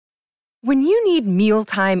When you need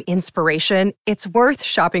mealtime inspiration, it's worth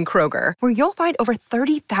shopping Kroger, where you'll find over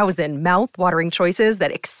 30,000 mouth-watering choices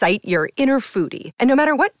that excite your inner foodie. And no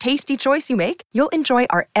matter what tasty choice you make, you'll enjoy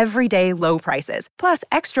our everyday low prices, plus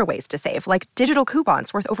extra ways to save, like digital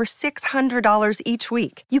coupons worth over $600 each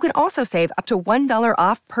week. You can also save up to $1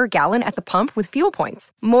 off per gallon at the pump with fuel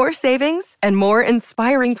points. More savings and more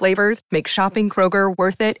inspiring flavors make shopping Kroger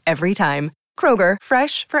worth it every time. Kroger,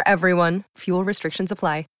 fresh for everyone. Fuel restrictions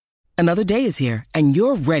apply. Another day is here, and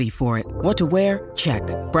you're ready for it. What to wear? Check.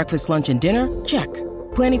 Breakfast, lunch, and dinner? Check.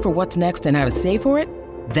 Planning for what's next and how to save for it?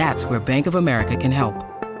 That's where Bank of America can help.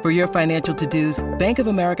 For your financial to-dos, Bank of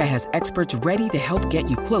America has experts ready to help get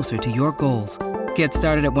you closer to your goals. Get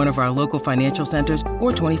started at one of our local financial centers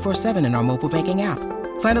or 24/7 in our mobile banking app.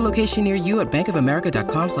 Find a location near you at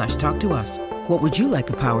bankofamerica.com/talktous. What would you like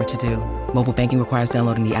the power to do? Mobile banking requires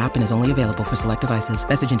downloading the app and is only available for select devices.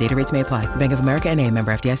 Message and data rates may apply. Bank of America N.A.,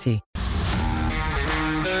 member FDIC.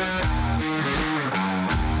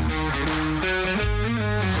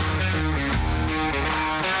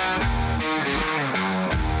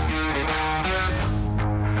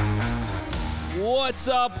 What's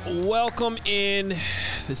up? Welcome in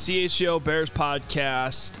the CHO Bears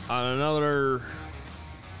podcast on another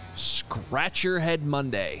Scratch Your Head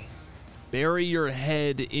Monday. Bury your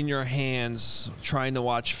head in your hands trying to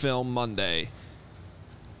watch film Monday.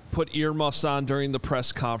 Put earmuffs on during the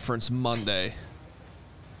press conference Monday.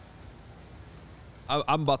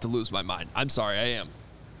 I'm about to lose my mind. I'm sorry, I am.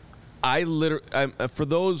 For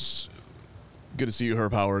those, good to see you,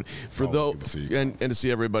 Herb Howard. For those, and to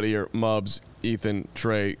see everybody here, Mubs, Ethan,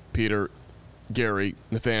 Trey, Peter, Gary,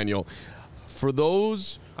 Nathaniel. For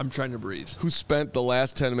those, I'm trying to breathe, who spent the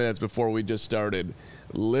last 10 minutes before we just started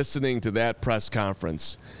listening to that press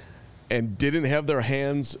conference and didn't have their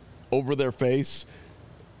hands over their face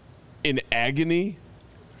in agony,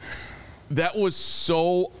 that was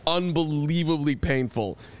so unbelievably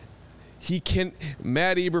painful.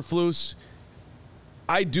 Matt Eberflus,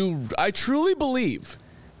 I truly believe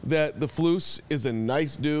that the Flus is a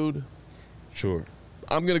nice dude. Sure.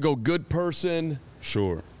 I'm going to go good person.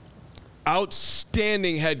 Sure.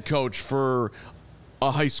 Outstanding head coach for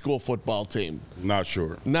a high school football team. Not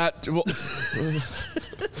sure.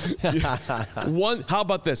 How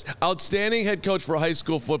about this? Outstanding head coach for a high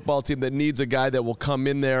school football team that needs a guy that will come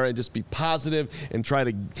in there and just be positive and try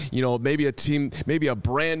to, maybe a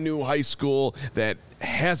brand new high school that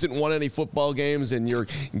hasn't won any football games, and you're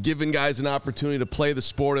giving guys an opportunity to play the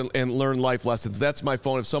sport and learn life lessons. That's my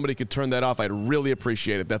phone. If somebody could turn that off, I'd really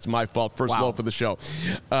appreciate it. That's my fault. First low for the show.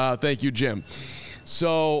 Thank you, Jim.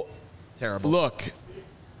 So, terrible. Look,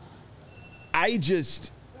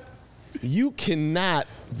 you cannot.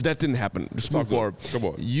 That didn't happen. Just move forward. Come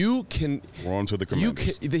on. We're on to the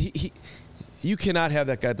Commanders. You cannot have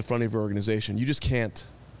that guy at the front of your organization. You just can't.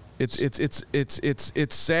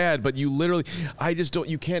 It's sad, but you literally,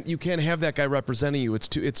 you can't have that guy representing you. It's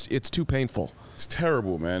too painful. It's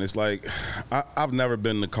terrible, man. It's like, I've never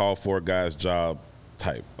been the call for a guy's job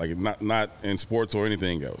type, like not in sports or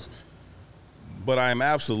anything else. But I am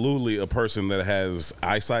absolutely a person that has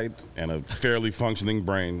eyesight and a fairly functioning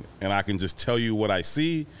brain, and I can just tell you what I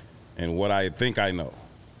see and what I think I know.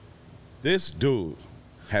 This dude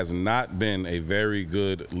has not been a very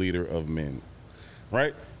good leader of men,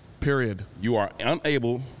 right? Period. You are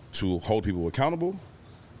unable to hold people accountable,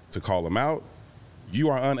 to call them out. You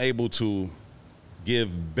are unable to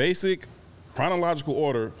give basic chronological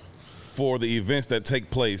order for the events that take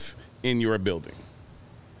place in your building.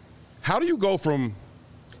 How do you go from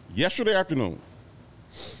yesterday afternoon,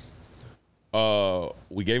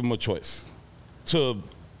 we gave him a choice, to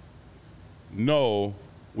no,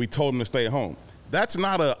 we told him to stay at home? That's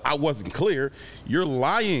not I wasn't clear. You're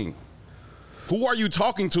lying. Who are you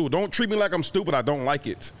talking to? Don't treat me like I'm stupid. I don't like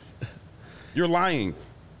it. You're lying.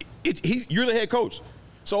 You're the head coach.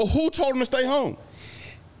 So who told him to stay home?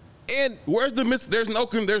 And where's the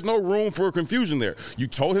there's no room for confusion there. You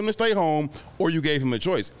told him to stay home, or you gave him a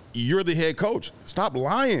choice. You're the head coach. Stop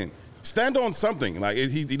lying. Stand on something. Like,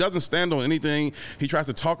 he doesn't stand on anything. He tries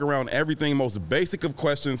to talk around everything, most basic of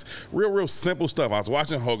questions, real simple stuff. I was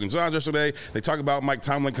watching Hogan Johns yesterday. They talk about Mike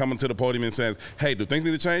Tomlin coming to the podium and says, hey, do things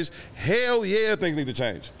need to change? Hell yeah, things need to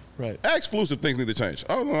change. Right. Exclusive things need to change.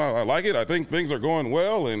 Oh, no, I like it. I think things are going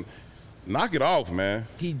well, and knock it off, man.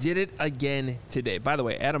 He did it again today. By the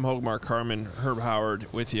way, Adam Hogmar, Carmen, Herb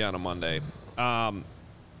Howard with you on a Monday.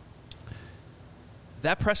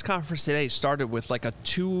 that press conference today started with like I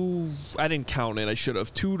didn't count it, I should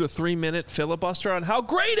have, 2 to 3 minute filibuster on how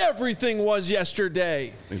great everything was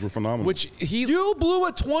yesterday. Things were phenomenal. You blew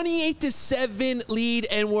a 28-7 lead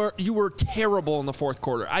and you were terrible in the fourth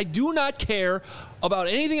quarter. I do not care about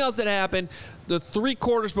anything else that happened the 3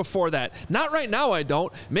 quarters before that. Not right now, I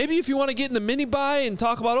don't. Maybe if you want to get in the mini-buy and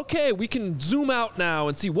talk about, okay, we can zoom out now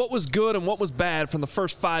and see what was good and what was bad from the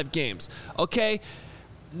first 5 games. Okay?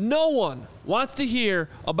 No one wants to hear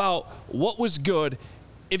about what was good.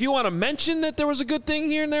 If you want to mention that there was a good thing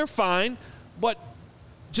here and there, fine. But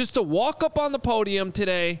just to walk up on the podium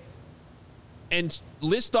today and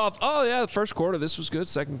list off, oh, yeah, the first quarter, this was good.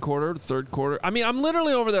 Second quarter, third quarter. I mean, I'm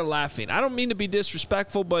literally over there laughing. I don't mean to be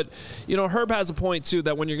disrespectful, but, Herb has a point, too,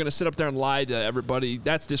 that when you're going to sit up there and lie to everybody,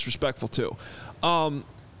 that's disrespectful, too.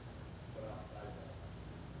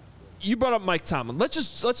 You brought up Mike Tomlin. Let's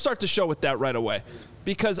start the show with that right away.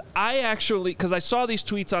 Because I saw these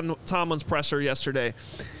tweets on Tomlin's presser yesterday.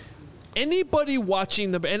 Anybody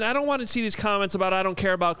watching and I don't want to see these comments about I don't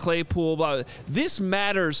care about Claypool, blah, blah. This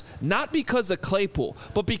matters not because of Claypool,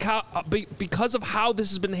 but because of how this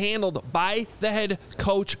has been handled by the head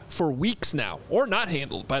coach for weeks now, or not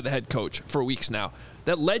handled by the head coach for weeks now,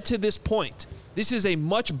 that led to this point. This is a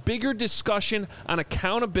much bigger discussion on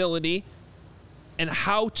accountability and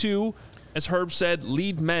how to, as Herb said,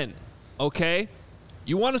 lead men, okay?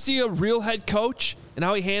 You want to see a real head coach and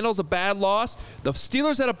how he handles a bad loss? The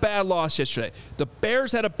Steelers had a bad loss yesterday. The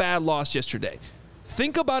Bears had a bad loss yesterday.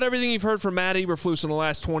 Think about everything you've heard from Matt Eberflus in the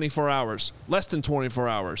last 24 hours, less than 24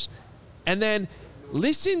 hours. And then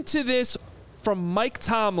listen to this from Mike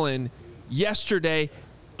Tomlin yesterday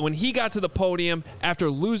when he got to the podium after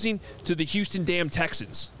losing to the Houston damn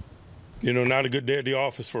Texans. Not a good day at the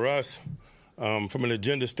office for us. From an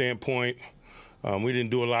agenda standpoint, we didn't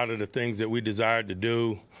do a lot of the things that we desired to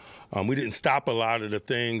do. We didn't stop a lot of the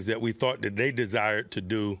things that we thought that they desired to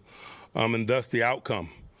do, and thus the outcome.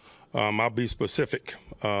 I'll be specific.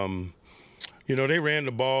 They ran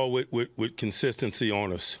the ball with consistency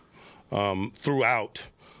on us throughout.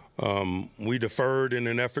 We deferred in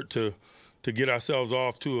an effort to get ourselves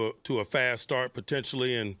off to a fast start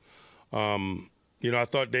potentially, and I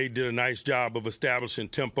thought they did a nice job of establishing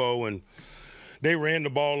tempo, and they ran the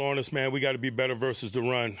ball on us, man. We got to be better versus the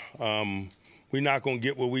run. We're not going to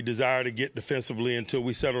get what we desire to get defensively until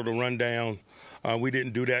we settle the run down. We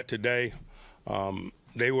didn't do that today.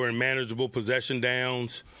 They were in manageable possession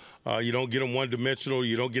downs. You don't get them one-dimensional.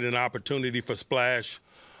 You don't get an opportunity for splash,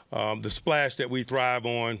 the splash that we thrive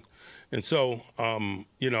on. And so,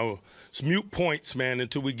 it's mute points, man,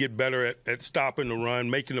 until we get better at stopping the run,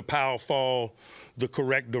 making the power fall the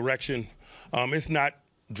correct direction. It's not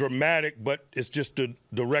dramatic, but it's just the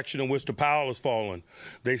direction in which the power is falling.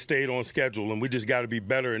 They stayed on schedule, and we just got to be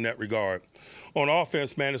better in that regard. On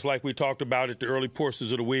offense, man, it's like we talked about at the early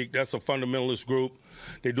portions of the week. That's a fundamentalist group.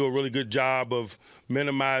 They do a really good job of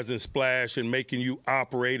minimizing splash and making you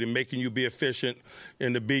operate and making you be efficient.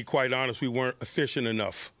 And to be quite honest, we weren't efficient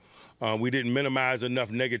enough. We didn't minimize enough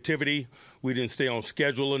negativity. We didn't stay on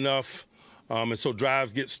schedule enough. And so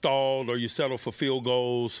drives get stalled or you settle for field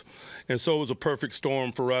goals. And so it was a perfect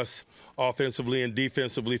storm for us offensively and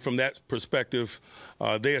defensively from that perspective.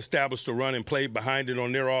 They established a run and played behind it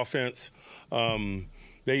on their offense.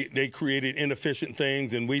 They created inefficient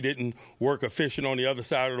things, and we didn't work efficient on the other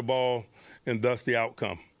side of the ball, and thus the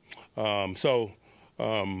outcome. We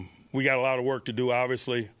got a lot of work to do,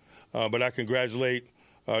 obviously, but I congratulate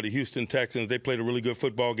the Houston Texans. They played a really good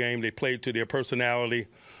football game. They played to their personality.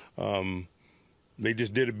 They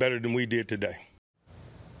just did it better than we did today.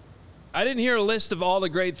 I didn't hear a list of all the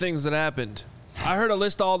great things that happened. I heard a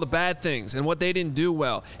list of all the bad things and what they didn't do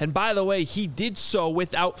well. And by the way, he did so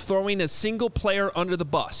without throwing a single player under the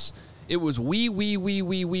bus. It was we,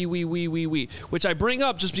 which I bring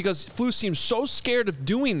up just because Flus seems so scared of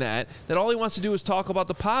doing that all he wants to do is talk about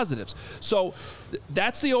the positives. So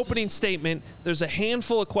that's the opening statement. There's a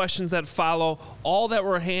handful of questions that follow, all that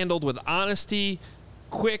were handled with honesty,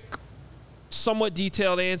 quick, somewhat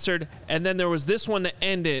detailed answered, and then there was this one to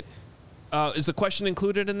end it. Is the question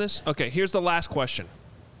included in this? Okay, here's the last question.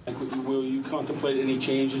 Will you contemplate any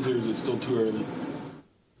changes, or is it still too early?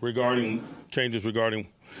 Regarding changes,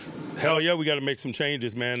 hell yeah, we got to make some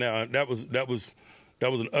changes, man. That was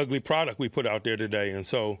an ugly product we put out there today, and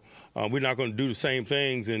so we're not going to do the same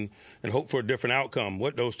things and hope for a different outcome.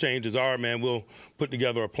 What those changes are, man, we'll put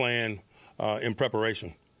together a plan in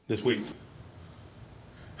preparation this week.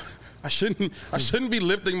 I shouldn't be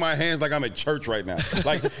lifting my hands like I'm at church right now.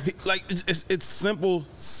 It's simple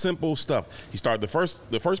stuff. He started the first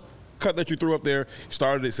cut that you threw up there. He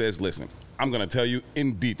started. It says, "Listen, I'm going to tell you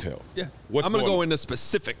in detail. Yeah. I'm going to go into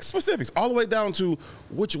specifics. Specifics, all the way down to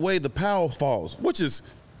which way the power falls, which is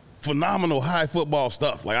phenomenal high football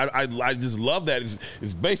stuff. Like I just love that.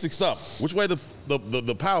 It's basic stuff. Which way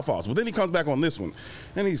the power falls. But then he comes back on this one,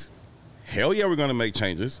 and he's, hell yeah, we're going to make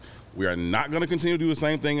changes. We are not going to continue to do the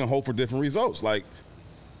same thing and hope for different results. Like,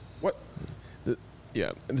 what?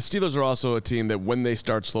 Yeah, and the Steelers are also a team that when they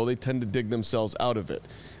start slow, they tend to dig themselves out of it.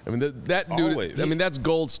 I mean, that dude. Always. I mean, that's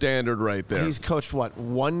gold standard right there. He's coached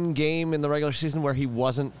one game in the regular season where he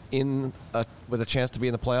wasn't with a chance to be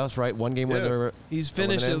in the playoffs, right? One game where they were. He's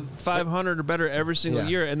finished at 500 or better every single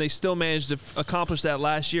year, and they still managed to accomplish that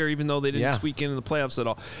last year, even though they didn't squeak into the playoffs at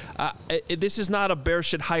all. This is not a Bears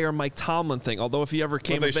should hire Mike Tomlin thing. Although if he ever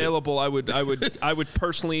came available, I would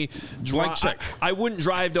personally blank check. I wouldn't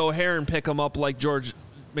drive to O'Hare and pick him up like George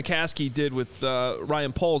McCaskey did with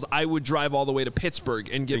Ryan Poles. I would drive all the way to Pittsburgh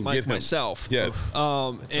and get Mike myself. Yes.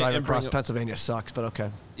 Driving across Pennsylvania sucks, but okay.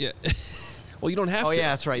 Yeah. Well, you don't have to. Oh, yeah,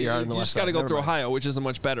 that's right. You're out on the You west just got to side. go through Ohio, which isn't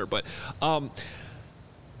much better. But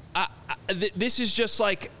this is just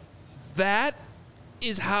like, that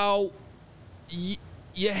is how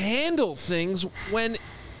you handle things when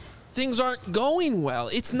things aren't going well.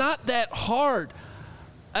 It's not that hard.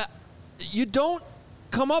 You don't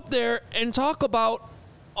come up there and talk about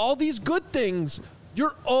all these good things.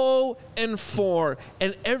 You're 0-4,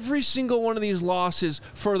 and every single one of these losses,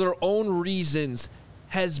 for their own reasons,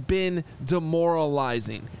 has been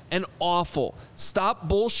demoralizing and awful. Stop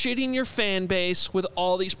bullshitting your fan base with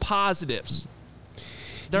all these positives.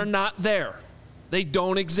 They're not there. They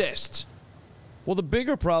don't exist. Well, the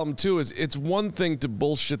bigger problem, too, is it's one thing to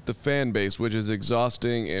bullshit the fan base, which is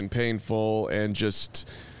exhausting and painful and just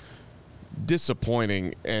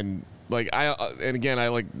disappointing. And, like,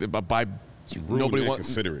 it's brutally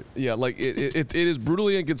inconsiderate. Yeah, like it is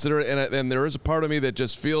brutally inconsiderate, and there is a part of me that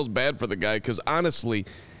just feels bad for the guy because honestly,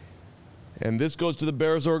 and this goes to the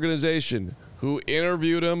Bears organization who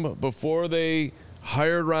interviewed him before they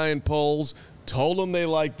hired Ryan Poles, told him they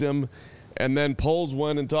liked him, and then Poles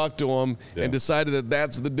went and talked to him and decided that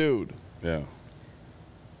that's the dude. Yeah.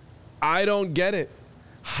 I don't get it.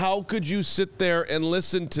 How could you sit there and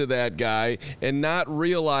listen to that guy and not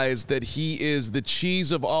realize that he is the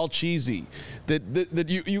cheese of all cheesy? It's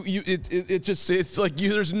like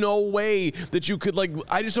there's no way that you could, like,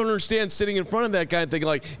 I just don't understand sitting in front of that guy and thinking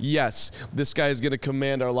like, yes, this guy is going to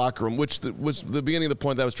command our locker room, which was the beginning of the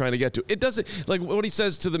point that I was trying to get to. It doesn't, like what he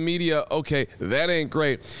says to the media, okay, that ain't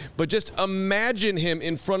great, but just imagine him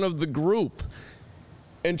in front of the group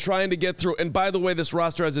and trying to get through. And by the way, this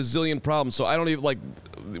roster has a zillion problems, so I don't even, like,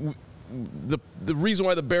 the reason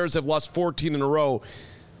why the Bears have lost 14 in a row,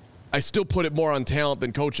 I still put it more on talent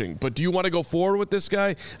than coaching. But do you want to go forward with this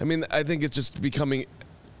guy? I mean, I think it's just becoming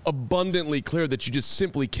abundantly clear that you just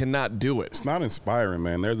simply cannot do it. It's not inspiring,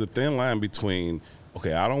 man. There's a thin line between,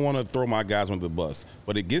 okay, I don't want to throw my guys under the bus,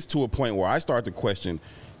 but it gets to a point where I start to question,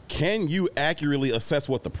 can you accurately assess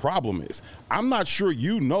what the problem is? I'm not sure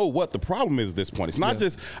you know what the problem is at this point. It's not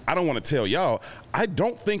just, I don't want to tell y'all. I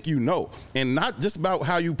don't think you know. And not just about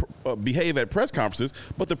how you behave at press conferences,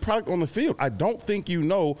 but the product on the field. I don't think you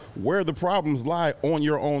know where the problems lie on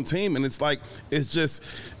your own team. And it's like, it's just,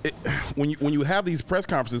 when you have these press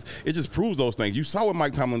conferences, it just proves those things. You saw what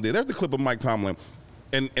Mike Tomlin did. There's a clip of Mike Tomlin.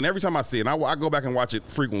 And every time I see it, and I go back and watch it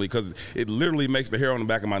frequently because it literally makes the hair on the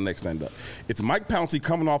back of my neck stand up. It's Mike Pouncey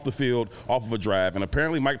coming off the field off of a drive, and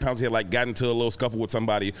apparently Mike Pouncey had gotten into a little scuffle with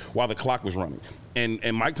somebody while the clock was running. And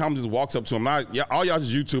Mike Tomlin just walks up to him. Now, all y'all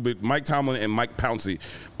just YouTube it, Mike Tomlin and Mike Pouncey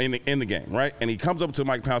in the game, right? And he comes up to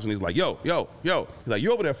Mike Pouncey and he's like, yo. He's like,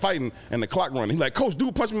 you over there fighting and the clock running. He's like, Coach,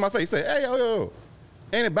 dude, punch me in my face. Say, hey, yo.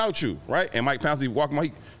 Ain't about you, right? And Mike Pouncey walking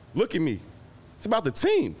by, look at me. It's about the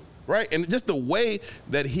team. Right? And just the way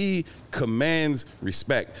that he commands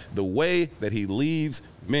respect, the way that he leads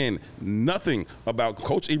men, nothing about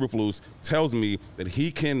Coach Eberflus tells me that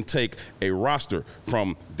he can take a roster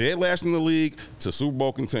from dead last in the league to Super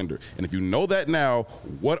Bowl contender. And if you know that now,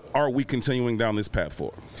 what are we continuing down this path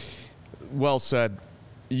for? Well said.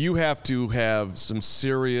 You have to have some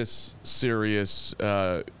serious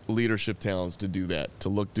leadership talents to do that, to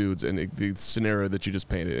look dudes in the scenario that you just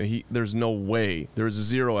painted. There's no way, there's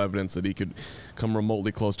zero evidence that he could come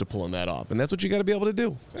remotely close to pulling that off. And that's what you got to be able to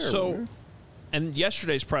do. So, and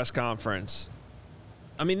yesterday's press conference,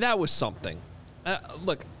 I mean, that was something.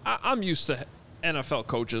 Look, I'm used to NFL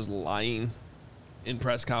coaches lying in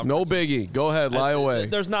press conferences. No biggie. Go ahead, lie away.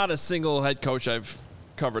 There's not a single head coach I've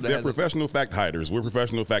covered. They're professional fact hiders. We're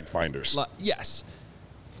professional fact finders. Yes.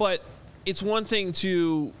 But it's one thing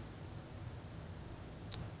to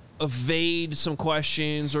evade some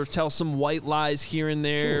questions or tell some white lies here and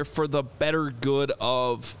there for the better good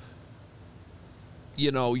of,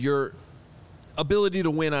 your ability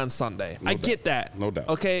to win on Sunday. I get that. No doubt.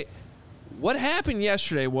 Okay. What happened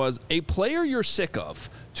yesterday was a player you're sick of,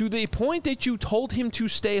 to the point that you told him to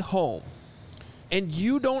stay home, and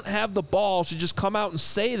you don't have the balls to just come out and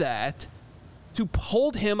say that, to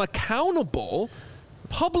hold him accountable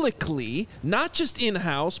publicly, not just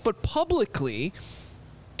in-house, but publicly.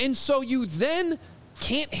 And so you then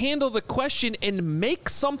can't handle the question and make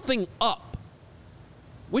something up,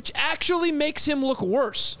 which actually makes him look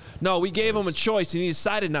worse. No, we gave him a choice, and he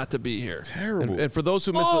decided not to be here. Terrible. And for those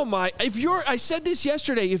who missed I said this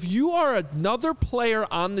yesterday, if you are another player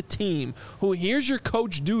on the team who hears your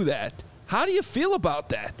coach do that, how do you feel about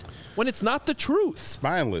that when it's not the truth?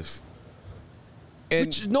 Spineless.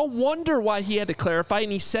 Which no wonder why he had to clarify,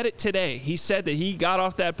 and he said it today. He said that he got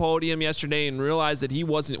off that podium yesterday and realized that he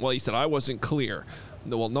said, I wasn't clear.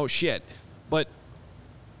 Well, no shit. But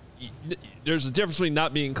there's a difference between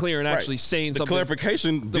not being clear and actually saying something. The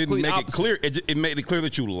clarification didn't make opposite. it clear. It made it clear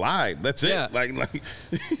that you lied. That's Yeah. it. Like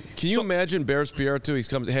Can you imagine Bears PR too? He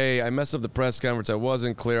comes, hey, I messed up the press conference. I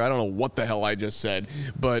wasn't clear. I don't know what the hell I just said,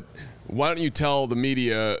 but why don't you tell the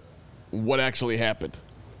media what actually happened?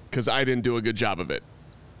 Because I didn't do a good job of it.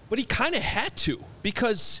 But he kind of had to,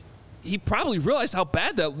 because he probably realized how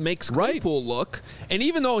bad that makes Claypool look. And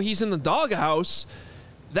even though he's in the doghouse,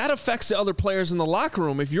 that affects the other players in the locker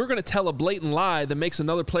room. If you're going to tell a blatant lie that makes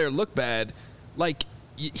another player look bad, like,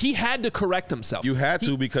 he had to correct himself. you had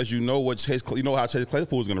to, because you know how Chase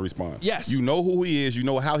Claypool is going to respond. Yes. You know who he is. You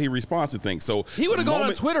know how he responds to things. So He would have gone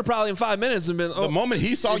on Twitter probably in 5 minutes and been, the moment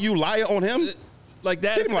he saw you lie on him, like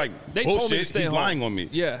that. hit him like, they told me to bullshit, stay he's home. lying on me.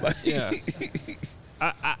 Yeah, yeah.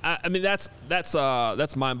 I mean, that's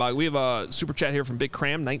mind-boggling. We have a super chat here from Big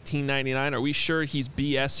Cram, 1999. Are we sure he's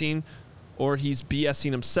BSing or he's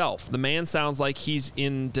BSing himself? The man sounds like he's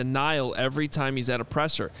in denial every time he's at a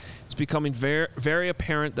presser. It's becoming very, very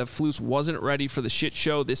apparent that Flus wasn't ready for the shit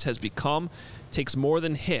show this has become. Takes more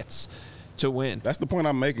than hits to win. That's the point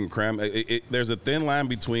I'm making, Cram. There's a thin line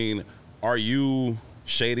between, are you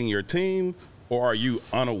shading your team or are you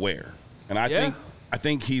unaware? And I think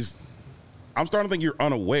I'm starting to think you're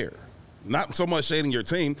unaware. Not so much shading your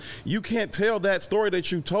team. You can't tell that story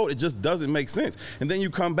that you told. It just doesn't make sense. And then you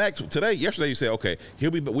come back to yesterday you say, okay,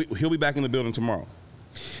 he'll be back in the building tomorrow.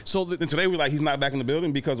 So Then today we're like, he's not back in the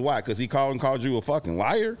building because why? Because he called you a fucking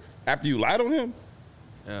liar after you lied on him?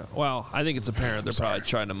 Yeah. Well, I think it's apparent they're probably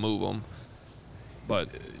trying to move him. But,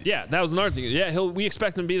 yeah, that was another thing. Yeah, we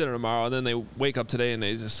expect him to be there tomorrow, and then they wake up today and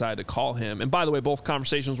they decide to call him. And, by the way, both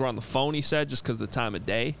conversations were on the phone, he said, just because of the time of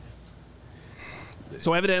day.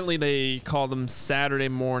 So, evidently, they called him Saturday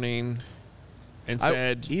morning and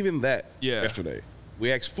said... Even that yesterday,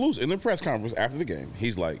 we asked Flus in the press conference after the game.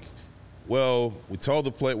 He's like, well, we told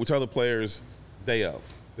the players day of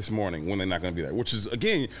this morning when they're not going to be there, which is,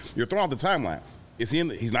 again, you're throwing out the timeline.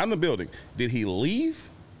 He's not in the building. Did he leave?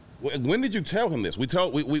 When did you tell him this?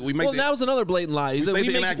 That was another blatant lie. We make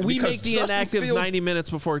the inactives Fields, 90 minutes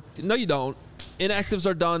before. No, you don't. Inactives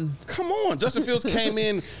are done. Come on. Justin Fields came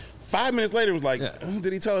in 5 minutes later and was like,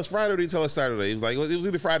 did he tell us Friday or did he tell us Saturday? He was like, it was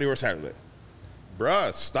either Friday or Saturday.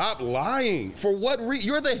 Bruh, stop lying. For what reason?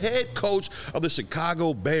 You're the head coach of the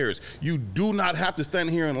Chicago Bears. You do not have to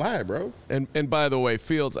stand here and lie, bro. And by the way,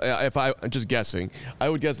 Fields, I'm just guessing, I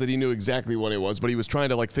would guess that he knew exactly what it was, but he was trying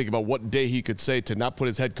to think about what day he could say to not put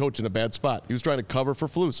his head coach in a bad spot. He was trying to cover for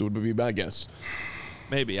Flus. It would be my guess.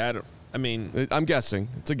 Maybe. I'm guessing.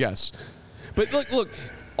 It's a guess. But look.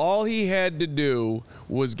 All he had to do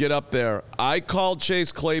was get up there. I called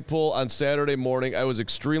Chase Claypool on Saturday morning. I was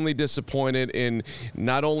extremely disappointed in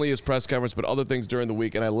not only his press conference, but other things during the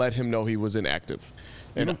week, and I let him know he was inactive.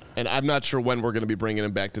 And I'm not sure when we're going to be bringing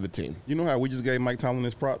him back to the team. You know how we just gave Mike Tomlin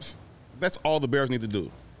his props? That's all the Bears need to do.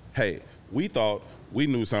 Hey, we thought we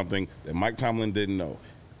knew something that Mike Tomlin didn't know.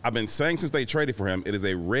 I've been saying since they traded for him, it is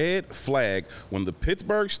a red flag when the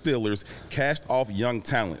Pittsburgh Steelers cast off young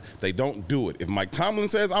talent. They don't do it. If Mike Tomlin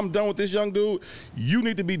says, I'm done with this young dude, you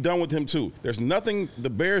need to be done with him too. There's nothing the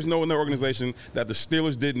Bears know in their organization that the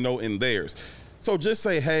Steelers didn't know in theirs. So just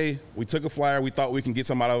say, hey, we took a flyer. We thought we can get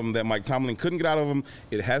some out of him that Mike Tomlin couldn't get out of him.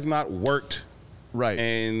 It has not worked. Right.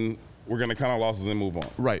 And we're going to count our losses and move on.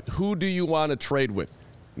 Right. Who do you want to trade with?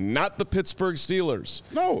 Not the Pittsburgh Steelers.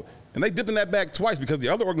 No. And they dipped in that bag twice because the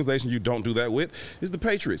other organization you don't do that with is the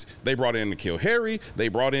Patriots. They brought in N'Keal Harry. They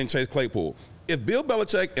brought in Chase Claypool. If Bill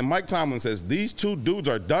Belichick and Mike Tomlin says these two dudes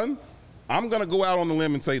are done, I'm going to go out on the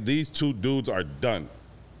limb and say these two dudes are done.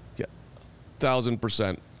 Yeah,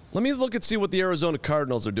 1,000%. Let me look and see what the Arizona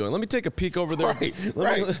Cardinals are doing. Let me take a peek over there.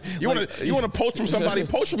 Right. You want to poach from somebody?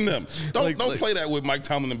 Poach from them. Don't play that with Mike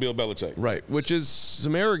Tomlin and Bill Belichick. Right, which is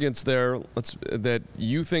some arrogance there. That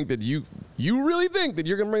you think that you really think that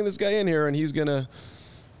you're going to bring this guy in here and he's going to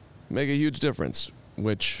make a huge difference.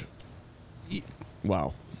 Which,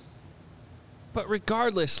 wow. But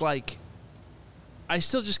regardless, like, I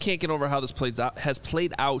still just can't get over how this has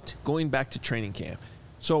played out going back to training camp.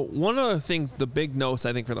 So one of the things, the big notes,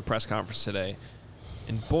 I think, for the press conference today,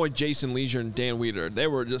 and boy, Jason Leisure and Dan Weeder, they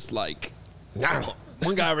were just like,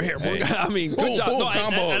 one guy over here, one guy. I mean, good job. No,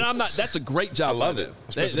 and I'm not. That's a great job. I love it.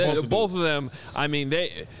 Both of them. I mean,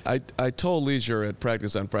 they. I told Leisure at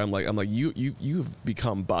practice on Friday, I'm like, you've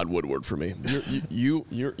become Bob Woodward for me.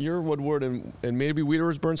 You're Woodward and maybe Weeder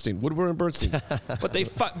is Bernstein. Woodward and Bernstein. But they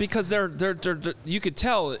fight because they're you could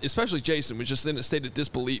tell, especially Jason was just in a state of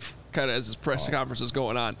disbelief, kind of as his press conference is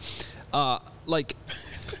going on, and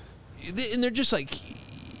they're just like,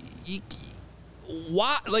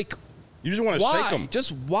 why, like. You just want to shake him.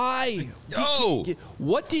 Just why? Yo!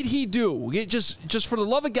 What did he do? Just for the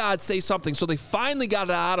love of God, say something. So they finally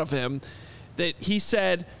got it out of him that he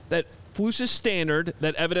said that Flus's standard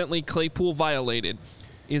that evidently Claypool violated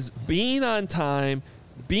is being on time,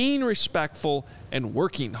 being respectful, and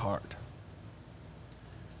working hard.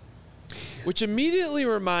 Which immediately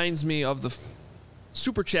reminds me of the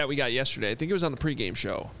super chat we got yesterday. I think it was on the pregame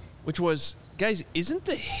show, which was, guys, isn't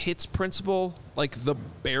the hits principle like the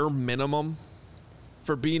bare minimum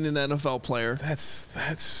for being an NFL player?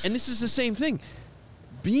 That's. And this is the same thing.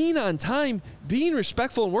 Being on time, being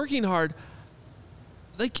respectful, and working hard.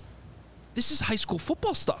 Like, this is high school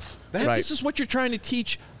football stuff. This is what you're trying to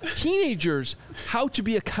teach teenagers, how to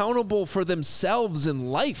be accountable for themselves in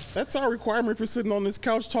life. That's our requirement for sitting on this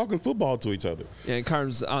couch talking football to each other. Yeah, and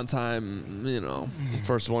Carm's on time,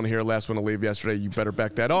 First one here, last one to leave yesterday. You better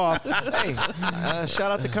back that off. Hey, shout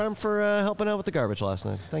out to Carm for helping out with the garbage last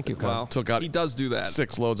night. Thank you, Carm. Well, he does do that.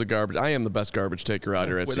 6 loads of garbage. I am the best garbage taker out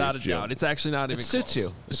here at Without CHGO. a doubt. It's actually not even It suits close.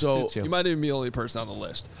 you. So You might even be the only person on the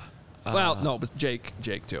list. Well, no, but Jake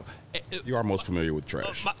too. You are most familiar with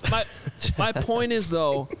trash. My point is,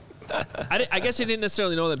 though, I guess I didn't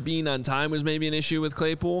necessarily know that being on time was maybe an issue with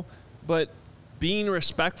Claypool, but being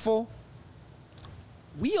respectful,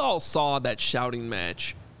 we all saw that shouting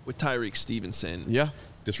match with Tyreek Stevenson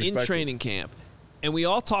in training camp, and we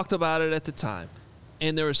all talked about it at the time.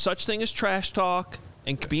 And there was such thing as trash talk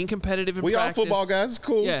and being competitive in practice. We all football guys. It's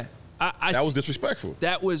cool. Yeah. That was disrespectful.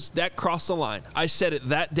 That crossed the line. I said it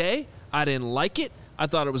that day. I didn't like it. I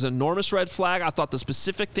thought it was an enormous red flag. I thought the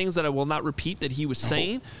specific things that I will not repeat that he was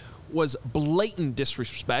saying was blatant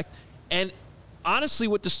disrespect. And honestly,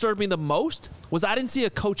 what disturbed me the most was I didn't see a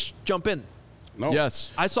coach jump in. No.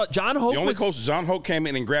 Yes. I saw John Hoke. The only coach, John Hoke, came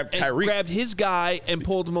in and grabbed Tyreek. Grabbed his guy and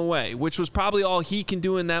pulled him away, which was probably all he can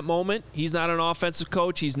do in that moment. He's not an offensive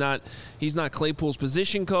coach. He's not Claypool's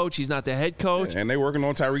position coach. He's not the head coach. And they're working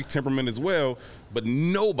on Tyreek's temperament as well. But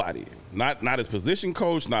nobody, not his position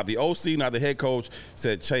coach, not the OC, not the head coach,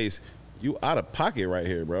 said, Chase, you out of pocket right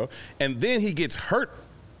here, bro. And then he gets hurt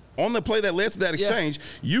on the play that led to that exchange.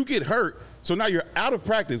 Yeah. You get hurt, so now you're out of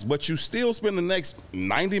practice, but you still spend the next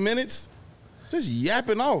 90 minutes just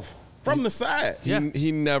yapping off from the side.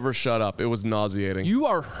 He never shut up. It was nauseating. You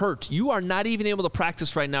are hurt. You are not even able to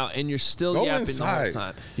practice right now, and you're still yapping inside. the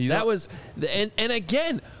whole time. And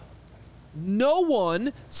again, no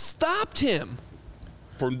one stopped him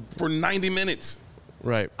for 90 minutes.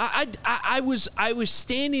 Right. I was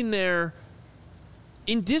standing there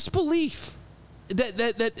in disbelief that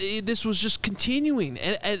this was just continuing,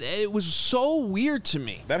 and it was so weird to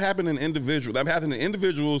me. That happened in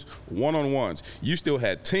individuals one-on-ones. You still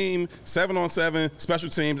had team, 7-on-7, special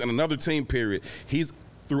teams, and another team period. He's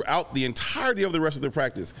throughout the entirety of the rest of the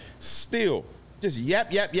practice still just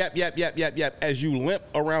yap as you limp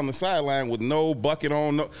around the sideline with no bucket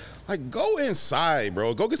on. Go inside,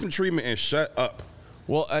 bro. Go get some treatment and shut up.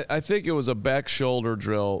 Well, I think it was a back shoulder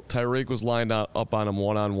drill. Tyreek was lined up on him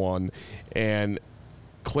one-on-one, and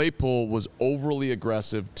Claypool was overly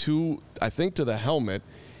aggressive to the helmet,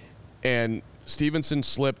 and Stevenson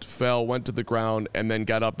slipped, fell, went to the ground, and then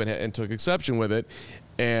got up and took exception with it.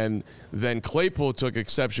 And then Claypool took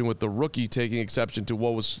exception with the rookie taking exception to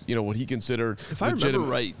what was, what he considered if legitimate. I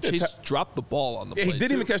remember right, Chase dropped the ball on the play. He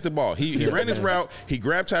didn't even catch the ball. He ran his route. He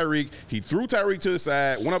grabbed Tyreek. He threw Tyreek to the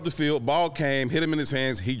side, went up the field. Ball came, hit him in his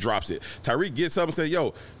hands. He drops it. Tyreek gets up and says,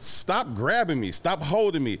 yo, stop grabbing me. Stop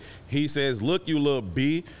holding me. He says, look, you little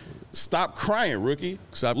B. Stop crying, rookie.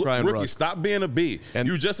 Stop crying, rookie. Stop being a B. And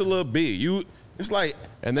you just a little B. It's like,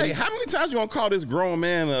 and then, hey, how many times you gonna call this grown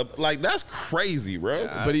man up? Like, that's crazy, bro.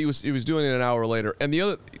 But he was doing it an hour later. And the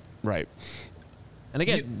other, Right. And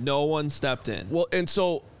again, no one stepped in. Well, and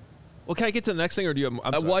so. Well, can I get to the next thing, or do you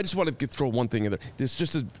have? Well, I just want to throw one thing in there. There's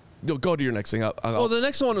just go to your next thing. Well, the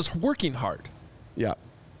next one is working hard. Yeah.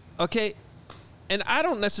 Okay. And I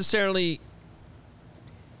don't necessarily.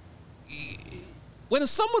 When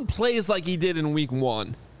someone plays like he did in week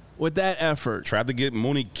 1, with that effort, tried to get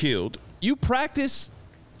Mooney killed. You practice.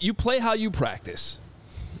 You play how you practice.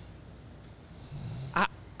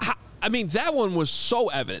 I mean, that one was so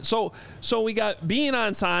evident. So we got being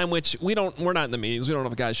on time, which we're not in the meetings. We don't know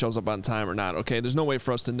if a guy shows up on time or not. Okay, there's no way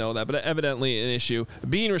for us to know that, but evidently an issue.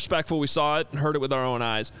 Being respectful, we saw it and heard it with our own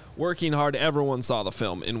eyes. Working hard, everyone saw the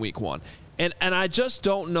film in week 1. And I just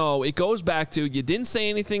don't know. It goes back to you didn't say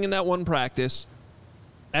anything in that one practice.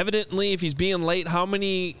 Evidently, if he's being late, how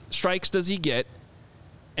many strikes does he get?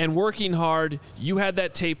 And working hard, you had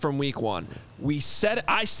that tape from week 1.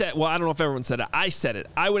 I don't know if everyone said it. I said it.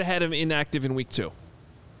 I would have had him inactive in week 2.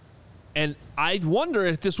 And I wonder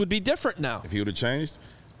if this would be different now. If he would have changed?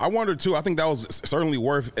 I wonder, too. I think that was certainly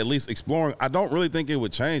worth at least exploring. I don't really think it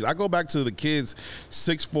would change. I go back to the kid's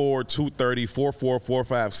 6'4", 230, 4'4",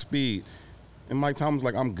 4'5" speed. And Mike Tomlin's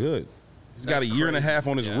like, I'm good. He's got a year and a half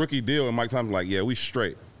on his rookie deal, and Mike Tomlin's like, yeah, we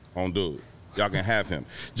straight on dude. Y'all can have him.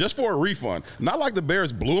 Just for a refund. Not like the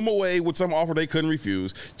Bears blew him away with some offer they couldn't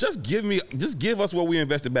refuse. Just give us what we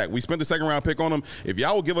invested back. We spent the second-round pick on him. If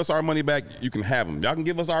y'all will give us our money back, you can have him. Y'all can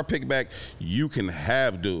give us our pick back, you can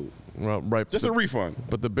have dude. Well, right. Just a refund.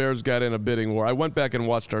 But the Bears got in a bidding war. I went back and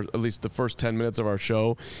watched at least the first 10 minutes of our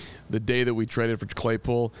show the day that we traded for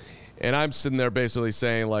Claypool. And I'm sitting there basically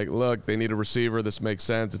saying, like, look, they need a receiver. This makes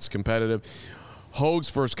sense. It's competitive. Hoge's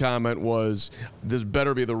first comment was, this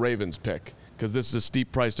better be the Ravens pick, because this is a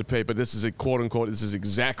steep price to pay, but this is a quote-unquote, this is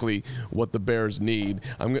exactly what the Bears need.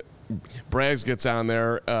 Braggs gets on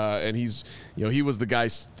there, and he was the guy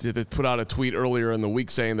that put out a tweet earlier in the week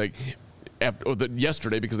saying that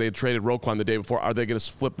yesterday, because they had traded Roquan the day before, are they going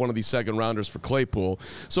to flip one of these second-rounders for Claypool?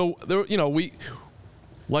 So, we,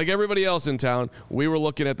 like everybody else in town, we were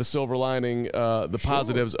looking at the silver lining, the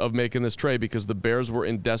positives of making this trade, because the Bears were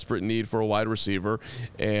in desperate need for a wide receiver,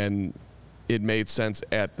 and it made sense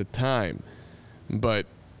at the time. But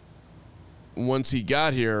once he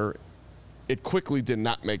got here, it quickly did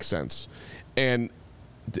not make sense. And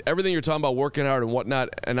everything you're talking about, working hard and whatnot,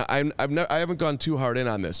 and I haven't gone too hard in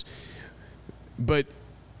on this, but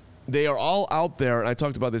they are all out there, and I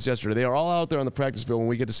talked about this yesterday, they are all out there on the practice field when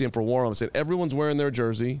we get to see them for warm-ups, and everyone's wearing their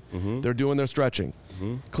jersey. Mm-hmm. They're doing their stretching.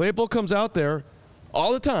 Mm-hmm. Claypool comes out there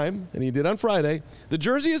all the time, and he did on Friday. The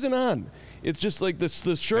jersey isn't on. It's just like the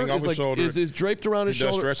shirt is draped around his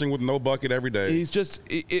shoulder. He does stretching with no bucket every day. He's just,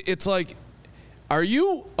 it's like, are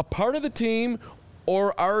you a part of the team,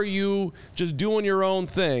 or are you just doing your own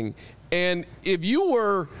thing? And if you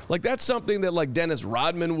were, like, that's something that, like, Dennis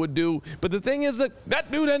Rodman would do. But the thing is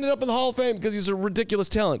that dude ended up in the Hall of Fame because he's a ridiculous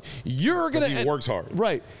talent. You're going to... He works hard.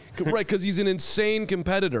 Right, because he's an insane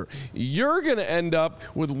competitor. You're going to end up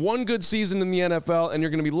with one good season in the NFL, and you're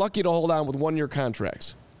going to be lucky to hold on with one-year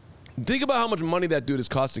contracts. Think about how much money that dude is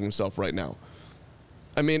costing himself right now.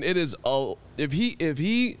 I mean, it is if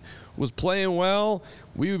he was playing well,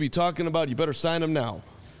 we would be talking about, you better sign him now.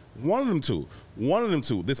 One of them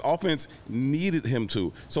two. This offense needed him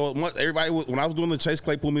to. So everybody, when I was doing the Chase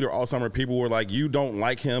Claypool meter all summer, people were like, you don't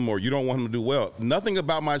like him or you don't want him to do well. Nothing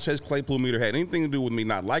about my Chase Claypool meter had anything to do with me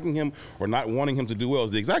not liking him or not wanting him to do well.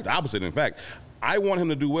 It's the exact opposite. In fact, I want him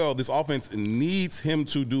to do well. This offense needs him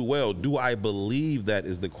to do well. Do I believe that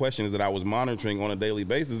is the questions that I was monitoring on a daily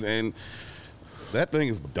basis, and that thing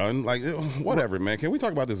is done. Like, whatever, man. Can we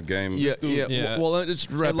talk about this game? Yeah. Well,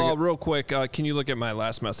 just wrap it. Real quick, can you look at my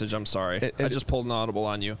last message? I'm sorry. I just pulled an audible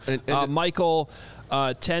on you. Michael,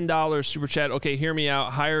 $10 super chat. Okay, hear me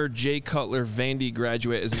out. Hire Jay Cutler, Vandy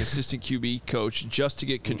graduate, as an assistant QB coach just to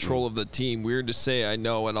get control of the team. Weird to say, I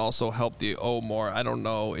know, and also help the more. I don't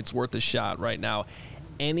know. It's worth a shot right now.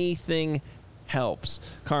 Anything helps.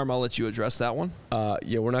 Carm, I'll let you address that one.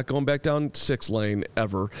 We're not going back down 6 lane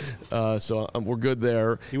ever, so we're good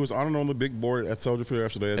there. He was honored on the big board at Soldier Field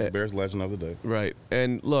yesterday as the Bears legend of the day. Right,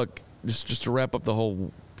 and look, just to wrap up the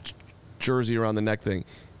whole jersey around the neck thing,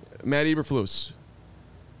 Matt Eberflus,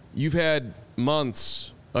 you've had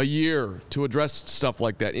months, a year to address stuff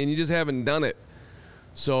like that, and you just haven't done it.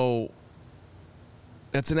 So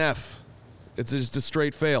that's an F. It's just a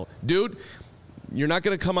straight fail. Dude, you're not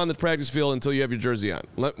going to come on the practice field until you have your jersey on.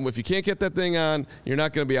 If you can't get that thing on, you're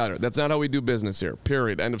not going to be out there. That's not how we do business here,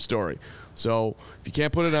 period. End of story. So if you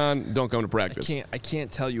can't put it on, don't come to practice. I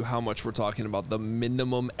can't tell you how much we're talking about the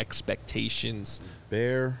minimum expectations.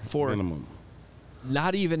 Bare minimum.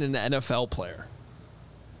 Not even an NFL player.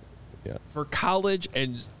 Yeah. For college,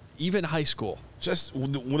 and even high school. Just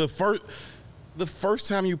the first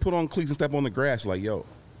time you put on cleats and step on the grass, like, yo,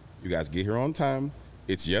 you guys get here on time.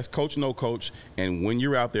 It's yes coach, no coach, and when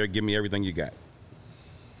you're out there, give me everything you got.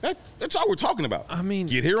 That's all we're talking about. I mean,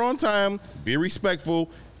 get here on time, be respectful,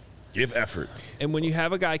 give effort. And when you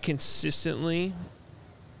have a guy consistently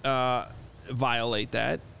violate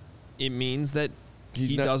that, it means that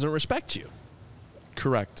he doesn't respect you.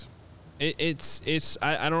 Correct. It's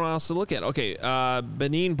I don't know how else to look at it. Okay,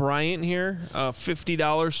 Benin Bryant here,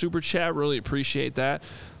 $50 super chat. Really appreciate that.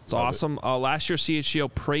 It's awesome. Last year,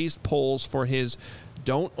 CHGO praised Poles for his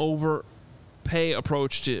don't overpay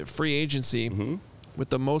approach to free agency. Mm-hmm. With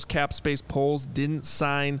the most cap space, Poles didn't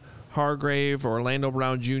sign Hargrave or Orlando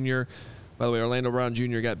Brown Jr. By the way, Orlando Brown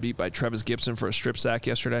Jr. got beat by Travis Gibson for a strip sack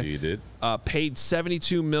yesterday. He did. Paid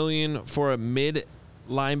 $72 million for a mid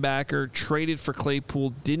linebacker, traded for Claypool,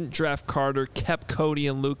 didn't draft Carter, kept Cody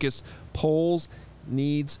and Lucas. Poles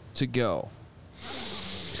needs to go.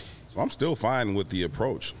 So I'm still fine with the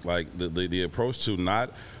approach, like the approach to not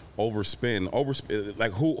overspend.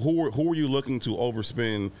 Like who are you looking to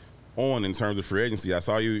overspend on in terms of free agency? I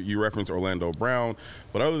saw you reference Orlando Brown,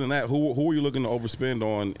 but other than that, who are you looking to overspend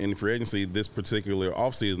on in free agency this particular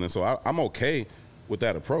offseason? And so I'm okay with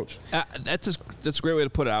that approach. That's a great way to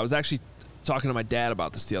put it. I was actually talking to my dad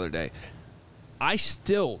about this the other day. I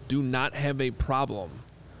still do not have a problem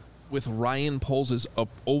with Ryan Poles'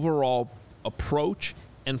 overall approach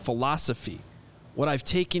and philosophy. What I've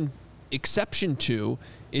taken exception to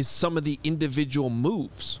is some of the individual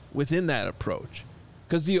moves within that approach.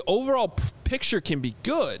 Because the overall picture can be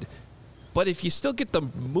good, but if you still get the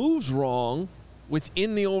moves wrong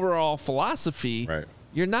within the overall philosophy, right,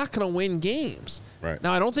 you're not going to win games. Right.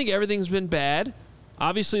 Now, I don't think everything's been bad.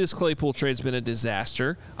 Obviously, this Claypool trade's been a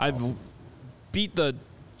disaster. I've beat the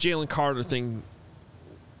Jalen Carter thing,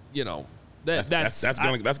 you know. That's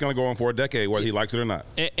gonna go on for a decade, whether he likes it or not.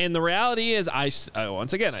 And the reality is,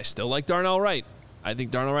 once again, I still like Darnell Wright. I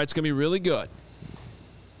think Darnell Wright's going to be really good.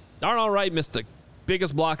 Darnell Wright missed the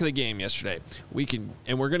biggest block of the game yesterday. We're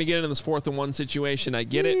going to get into this 4th and 1 situation. I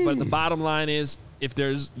get it, but the bottom line is, if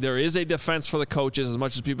there is a defense for the coaches, as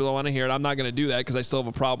much as people don't want to hear it, I'm not going to do that because I still have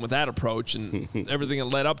a problem with that approach and everything that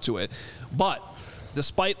led up to it. But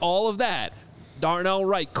despite all of that, Darnell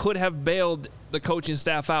Wright could have bailed the coaching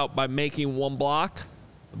staff out by making one block.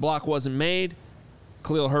 The block wasn't made.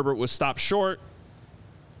 Khalil Herbert was stopped short.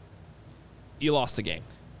 You lost the game.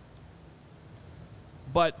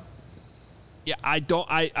 But yeah, I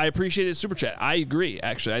appreciate it, super chat. I agree,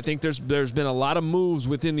 actually. I think there's been a lot of moves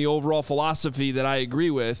within the overall philosophy that I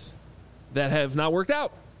agree with that have not worked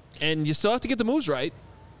out. And you still have to get the moves right.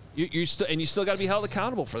 You still got to be held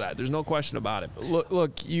accountable for that. There's no question about it.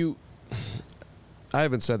 Look, I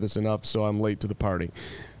haven't said this enough, so I'm late to the party.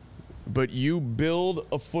 But you build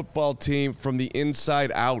a football team from the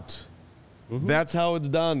inside out. Mm-hmm. That's how it's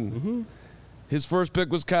done. Mm-hmm. His first pick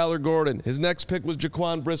was Kyler Gordon. His next pick was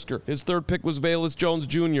Jaquan Brisker. His third pick was Velus Jones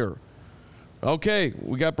Jr. Okay,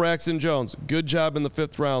 we got Braxton Jones. Good job in the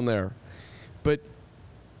 5th round there.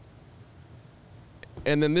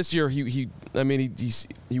 And then this year he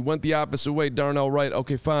went the opposite way. Darnell Wright.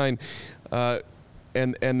 Okay, fine. And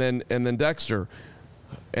then Dexter,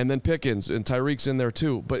 and then Pickens, and Tyreek's in there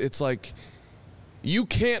too. But it's like, you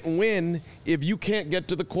can't win if you can't get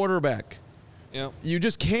to the quarterback. Yeah, you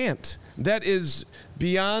just can't. That is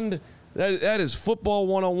beyond. That is football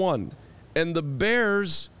 101, and the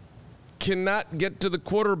Bears cannot get to the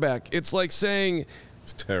quarterback. It's like saying,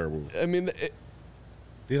 it's terrible. I mean,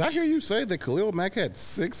 did I hear you say that Khalil Mack had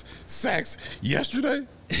 6 sacks yesterday?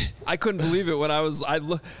 I couldn't believe it when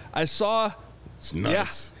I saw. It's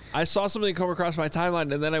nuts. Yeah, I saw something come across my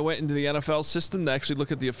timeline, and then I went into the NFL system to actually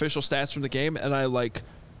look at the official stats from the game, and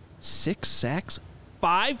 6 sacks,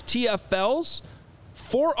 5 TFLs,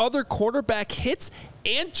 4 other quarterback hits,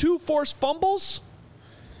 and 2 forced fumbles.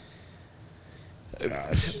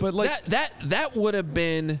 Gosh. But that would have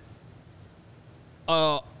been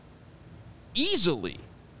easily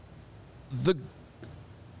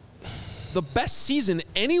the best season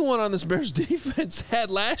anyone on this Bears defense had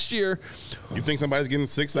last year. You think somebody's getting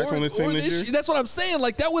 6 sacks on this team this year? That's what I'm saying.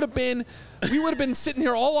 That would have been, we would have been sitting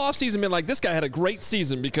here all offseason been like, this guy had a great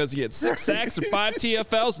season because he had 6 sacks and 5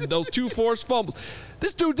 TFLs and those 2 forced fumbles.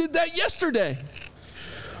 This dude did that yesterday.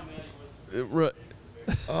 Right.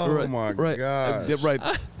 Oh my God! Right.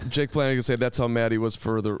 Jake Flanagan said that's how mad he was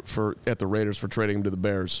at the Raiders for trading him to the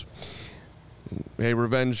Bears. Hey,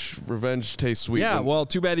 revenge tastes sweet. Yeah. Well,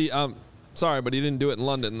 too bad he. Sorry, but he didn't do it in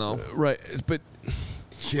London though. Right. But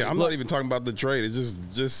yeah, I'm not even talking about the trade. It's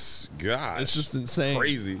just God. It's just insane.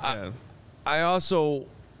 Crazy. I also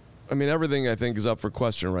I mean, everything I think is up for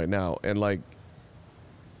question right now. And, like,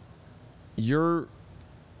 your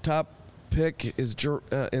top pick is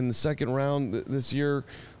in the second round this year,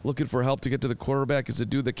 looking for help to get to the quarterback, is a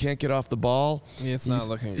dude that can't get off the ball. Yeah, it's not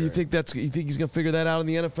looking good. You think he's going to figure that out in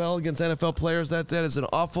the NFL against NFL players? That is an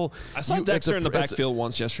awful. I saw Dexter in the backfield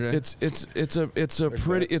once yesterday.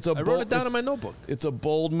 I wrote it down in my notebook. It's a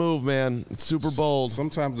bold move, man. It's super bold.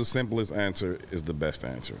 Sometimes the simplest answer is the best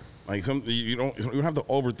answer. Like you don't have to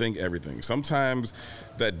overthink everything. Sometimes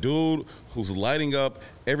that dude who's lighting up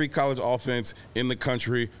every college offense in the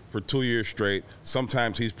country for 2 years straight,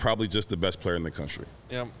 sometimes he's probably just the best player in the country.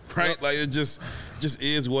 Yeah. Right? Yep. Like it just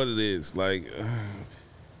is what it is. Like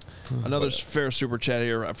another fair super chat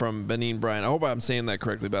here from Benin Bryan. I hope I'm saying that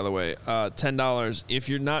correctly, by the way. $10. If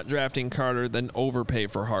you're not drafting Carter, then overpay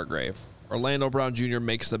for Hargrave. Orlando Brown Jr.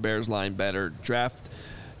 makes the Bears line better. Draft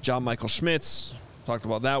John Michael Schmitz. Talked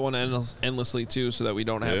about that one endlessly, too, so that we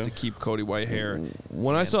don't have to keep Cody Whitehair.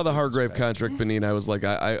 When I saw the Hargrave contract, Benin, I was like,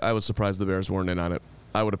 I was surprised the Bears weren't in on it.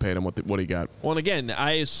 I would have paid him what he got. Well, and again,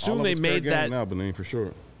 I assume they made that. Now, Benin, for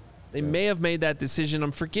sure. They may have made that decision.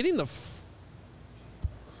 I'm forgetting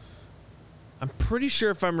I'm pretty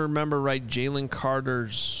sure, if I remember right, Jalen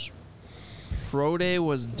Carter's pro day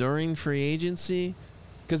was during free agency.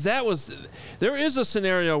 Because there is a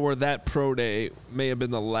scenario where that pro day may have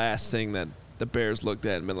been the last thing that the Bears looked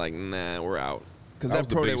at and been like, nah, we're out. Because that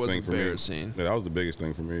pro day was embarrassing. Yeah, that was the biggest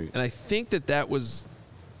thing for me. And I think that was...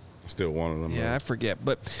 Still one of them. Yeah, I forget.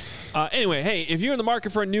 But anyway, hey, if you're in the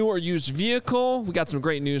market for a new or used vehicle, we got some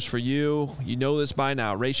great news for you. You know this by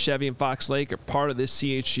now. Ray Chevy and Fox Lake are part of this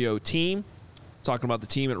CHGO team. Talking about the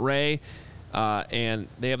team at Ray. And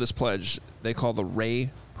they have this pledge they call the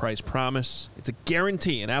Ray Price Promise. It's a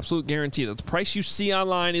guarantee, an absolute guarantee that the price you see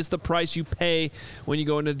online is the price you pay when you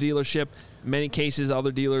go into the dealership. In many cases,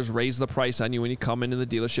 other dealers raise the price on you when you come into the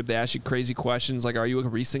dealership. They ask you crazy questions like, are you a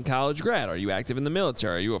recent college grad? Are you active in the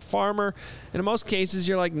military? Are you a farmer? And in most cases,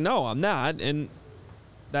 you're like, no, I'm not. And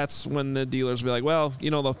that's when the dealers will be like, well,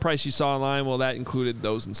 the price you saw online, well, that included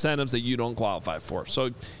those incentives that you don't qualify for. So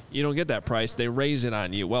you don't get that price. They raise it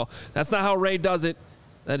on you. Well, that's not how Ray does it.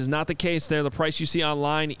 That is not the case there. The price you see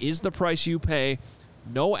online is the price you pay.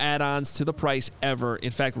 No add-ons to the price ever. In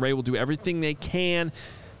fact, Ray will do everything they can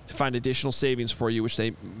to find additional savings for you, which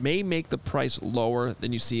they may make the price lower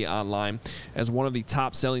than you see online. As one of the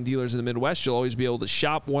top-selling dealers in the Midwest, you'll always be able to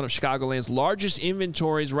shop one of Chicagoland's largest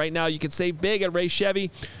inventories. Right now, you can save big at Ray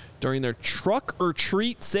Chevy during their Truck or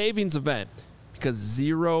Treat savings event because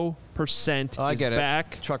 0% is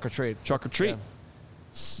back. Truck or Treat. Truck or Treat. Yeah.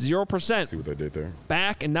 0%. See what they did there.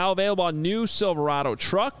 Back and now available on new Silverado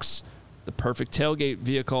trucks, the perfect tailgate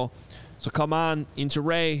vehicle. So come on into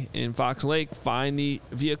Ray in Fox Lake, find the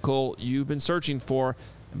vehicle you've been searching for,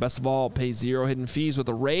 and best of all, pay zero hidden fees with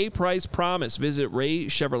a Ray Price Promise. Visit Ray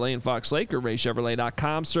Chevrolet in Fox Lake or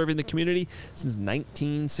raychevrolet.com, serving the community since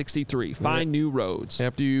 1963. Find new roads.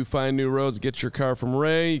 After you find new roads, get your car from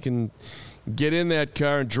Ray. You can get in that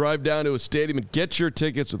car and drive down to a stadium and get your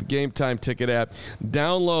tickets with the Game Time ticket app.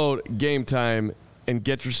 Download Game Time and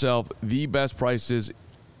get yourself the best prices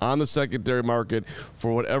on the secondary market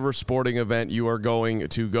for whatever sporting event you are going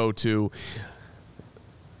to go to,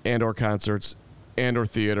 and or concerts and or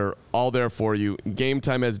theater, all there for you. Game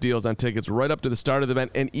Time has deals on tickets right up to the start of the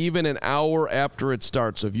event and even an hour after it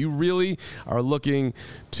starts. So if you really are looking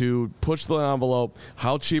to push the envelope,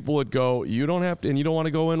 how cheap will it go? You don't have to, and you don't want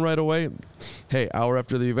to go in right away. Hey, hour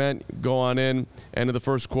after the event, go on in. End of the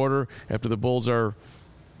first quarter, after the Bulls are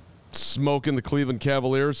smoking the Cleveland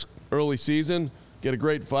Cavaliers early season, get a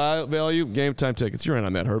great value. Game Time tickets. You're in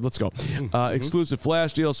on that, Herb. Let's go. Exclusive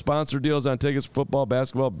flash deals, sponsored deals on tickets for football,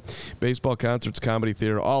 basketball, baseball, concerts, comedy,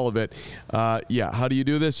 theater, all of it. How do you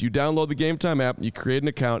do this? You download the Game Time app. You create an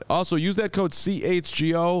account. Also, use that code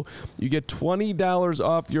CHGO. You get $20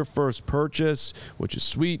 off your first purchase, which is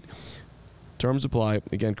sweet. Terms apply.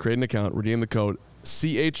 Again, create an account. Redeem the code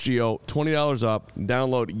CHGO. $20 off.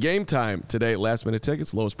 Download Game Time today. Last minute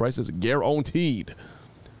tickets. Lowest prices guaranteed.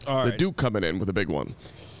 All right. The Duke coming in with a big one.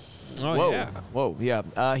 Oh, Whoa. yeah. Whoa,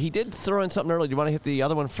 yeah. He did throw in something earlier. Do you want to hit the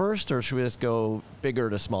other one first, or should we just go bigger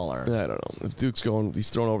to smaller? I don't know. If Duke's he's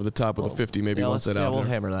throwing over the top with a 50, maybe he wants that out we'll there.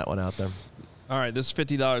 hammer that one out there. All right, this is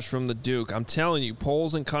 $50 from the Duke. I'm telling you,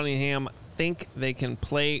 Poles and Cunningham think they can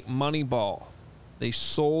play Moneyball. They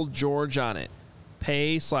sold George on it.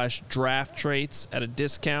 Pay/draft traits at a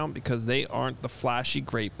discount because they aren't the flashy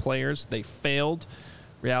great players. They failed.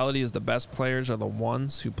 Reality is the best players are the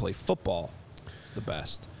ones who play football the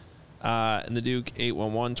best. And the Duke,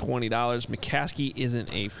 811, $20. McCaskey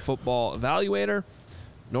isn't a football evaluator.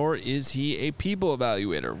 nor is he a people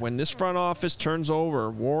evaluator. When this front office turns over,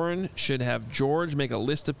 Warren should have George make a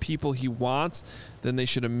list of people he wants. Then they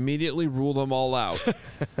should immediately rule them all out.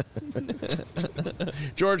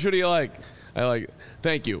 George, who do you like? I like.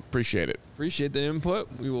 Thank you. Appreciate it. Appreciate the input.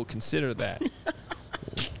 We will consider that.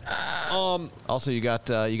 Also, you got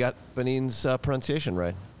Benin's pronunciation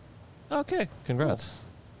right. Okay. Congrats.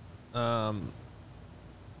 All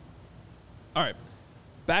right.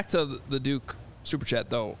 Back to the Duke Super Chat,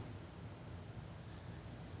 though.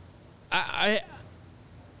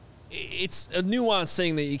 It's a nuance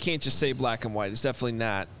saying that you can't just say black and white. It's definitely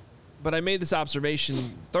not. But I made this observation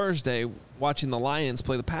Thursday watching the Lions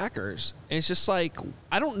play the Packers. And it's just like,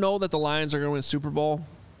 I don't know that the Lions are going to win a Super Bowl.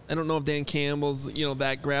 I don't know if Dan Campbell's,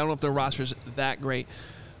 that great. I don't know if their roster's that great.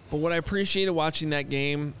 But what I appreciated watching that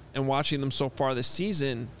game and watching them so far this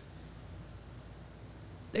season,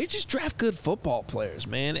 they just draft good football players,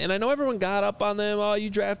 man. And I know everyone got up on them. Oh, you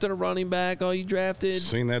drafted a running back. Oh, you drafted.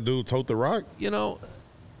 Seen that dude tote the rock?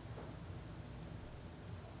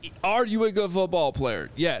 Are you a good football player?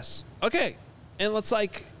 Yes. Okay. And it's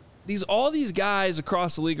like all these guys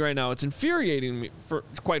across the league right now, it's infuriating me,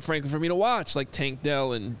 quite frankly, for me to watch. Like Tank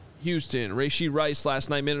Dell in Houston. Rashee Rice last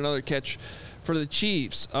night made another catch for the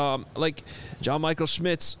Chiefs. Like John Michael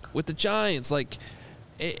Schmitz with the Giants. Like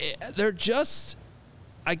they're just,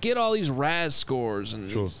 I get all these RAS scores and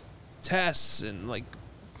tests and like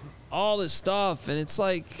all this stuff, and it's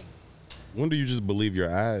like, when do you just believe your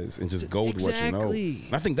eyes and just go with what you know?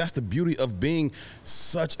 And I think that's the beauty of being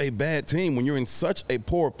such a bad team. When you're in such a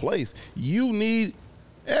poor place, you need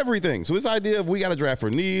everything. So this idea of we got to draft for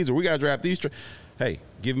needs or we got to draft these, hey,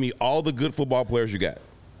 give me all the good football players you got.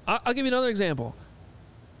 I'll give you another example.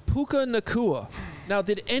 Puka Nacua. Now,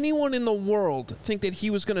 did anyone in the world think that he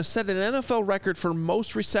was going to set an NFL record for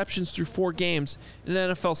most receptions through 4 games in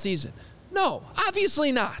an NFL season? No,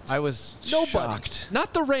 obviously not. I was shocked.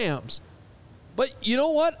 Not the Rams. But you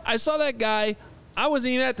know what? I saw that guy. I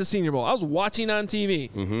wasn't even at the Senior Bowl. I was watching on TV.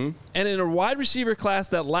 Mm-hmm. And in a wide receiver class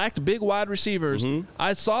that lacked big wide receivers,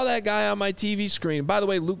 I saw that guy on my TV screen. By the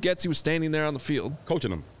way, Luke Getsy was standing there on the field.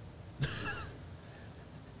 Coaching him.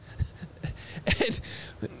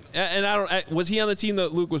 And I don't. Was he on the team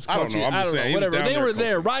that Luke was coaching? I don't know. I'm just saying. Whatever. They were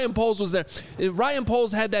there. Ryan Poles was there. Ryan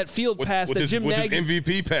Poles had that field pass that Jim Nagy. With his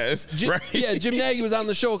MVP pass. Right? Yeah, Jim Nagy was on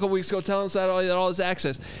the show a couple weeks ago telling us that all this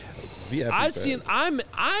access. I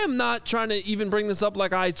am not trying to even bring this up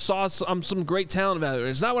like I saw some great talent evaluator.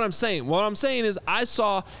 It's not what I'm saying. What I'm saying is I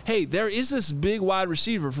saw, hey, there is this big wide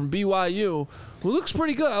receiver from BYU who looks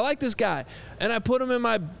pretty good. I like this guy. And I put him in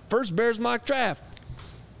my first Bears mock draft.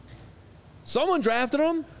 Someone drafted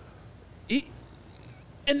him.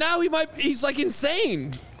 And now he's like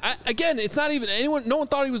insane. Again, it's not even anyone. No one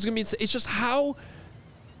thought he was going to be insane. It's just how.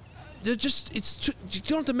 You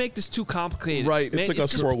don't have to make this too complicated. Right. It took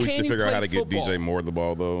us 4 weeks to figure out how to get DJ Moore the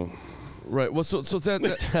ball, though. Right. Well, so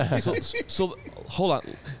hold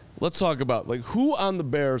on. Let's talk about like who on the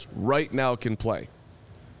Bears right now can play.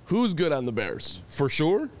 Who's good on the Bears? For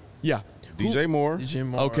sure. Yeah. DJ Moore.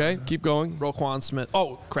 Okay, keep going. Roquan Smith.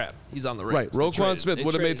 Oh, crap. He's on the Raiders. Right. Roquan Smith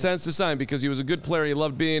would have made sense to sign because he was a good player. He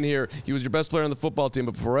loved being here. He was your best player on the football team.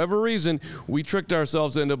 But for whatever reason, we tricked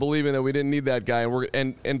ourselves into believing that we didn't need that guy.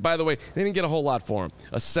 And by the way, they didn't get a whole lot for him.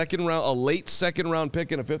 A late second round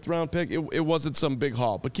pick and a 5th round pick. It wasn't some big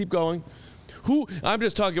haul. But keep going. I'm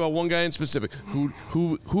just talking about one guy in specific.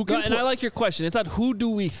 Who can? And I like your question. It's not who do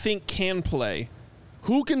we think can play.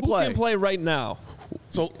 Who can play? Who can play right now?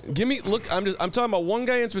 So I'm talking about one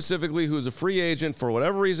guy in specifically who is a free agent for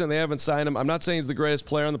whatever reason they haven't signed him. I'm not saying he's the greatest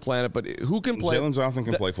player on the planet, but who can play? Jalen Johnson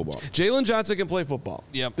can play football. Jalen Johnson can play football.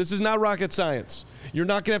 Yep. This is not rocket science. You're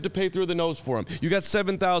not going to have to pay through the nose for him. You got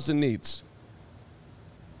 7,000 needs.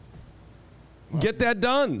 Get that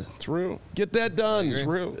done. It's real. Get that done. It's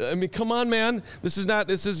real. I mean, come on, man. This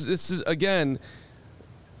is again.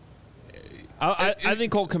 I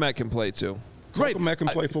think Cole Kmet can play too. Cole Kmet can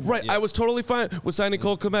play football. Right. Yeah. I was totally fine with signing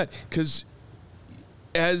Cole Kmet because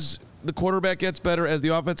as the quarterback gets better, as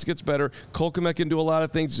the offense gets better, Cole Kmet can do a lot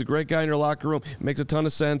of things. He's a great guy in your locker room. It makes a ton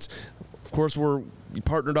of sense. Of course, we're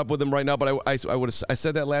partnered up with him right now, but I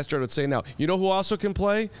said that last year. I would say now. You know who also can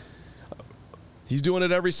play? He's doing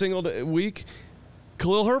it every single week.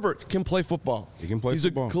 Khalil Herbert can play football. He can play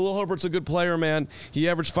football. Khalil Herbert's a good player, man. He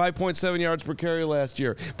averaged 5.7 yards per carry last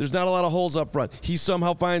year. There's not a lot of holes up front. He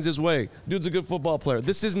somehow finds his way. Dude's a good football player.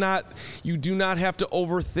 This is not – you do not have to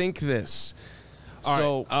overthink this.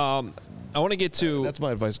 All right. I want to get to – That's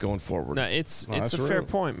my advice going forward. No, it's a fair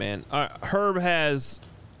point, man. Herb has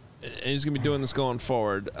 – and he's going to be doing this going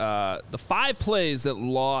forward. The 5 plays that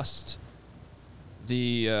lost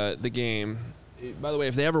the game – By the way,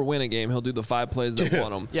 if they ever win a game, he'll do the 5 plays that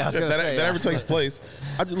won them. Yeah, I was gonna say, that ever takes place.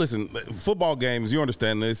 I just listen. Football games, you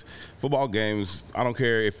understand this. Football games, I don't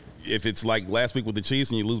care if it's like last week with the Chiefs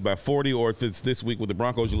and you lose by 40, or if it's this week with the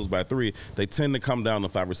Broncos you lose by 3. They tend to come down to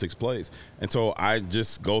 5 or 6 plays, and so I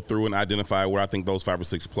just go through and identify where I think those 5 or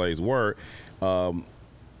 6 plays were.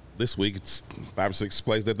 This week it's 5 or 6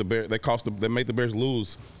 plays that that made the Bears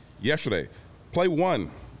lose yesterday. Play 1,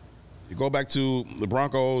 you go back to the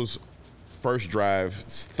Broncos' first drive.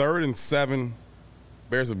 It's 3rd and 7.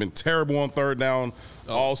 Bears have been terrible on third down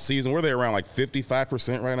all season. Where they around like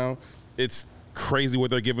 55% right now? It's crazy what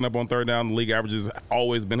they're giving up on third down. The league average has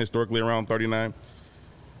always been historically around 39.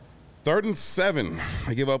 3rd and 7.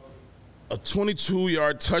 They give up a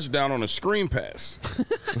 22-yard touchdown on a screen pass.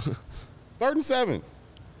 3rd and 7.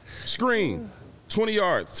 Screen. 20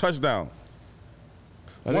 yards. Touchdown.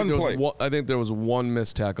 I think there was one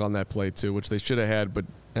missed tackle on that play too, which they should have had, but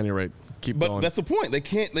at any rate, keep going. But that's the point. They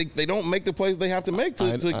can't. They don't make the plays they have to make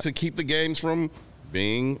to keep the games from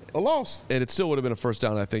being a loss. And it still would have been a first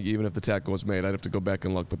down, I think, even if the tackle was made. I'd have to go back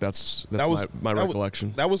and look, but that's my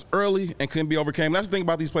recollection. That was early and couldn't be overcame. That's the thing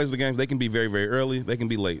about these plays of the games. They can be very, very early. They can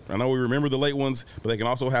be late. I know we remember the late ones, but they can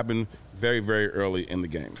also happen very, very early in the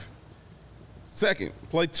games. Second,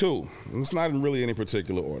 play 2. And it's not in really any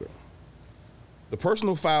particular order. The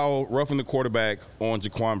personal foul roughing the quarterback on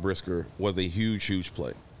Jaquan Brisker was a huge, huge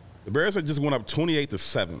play. The Bears had just went up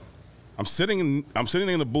 28-7. I'm sitting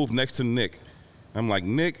in the booth next to Nick. I'm like,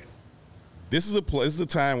 Nick, this is a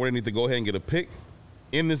time where they need to go ahead and get a pick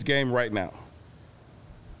in this game right now.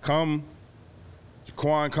 Jaquan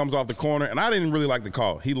comes off the corner, and I didn't really like the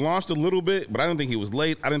call. He launched a little bit, but I didn't think he was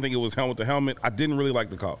late. I didn't think it was helmet to helmet. I didn't really like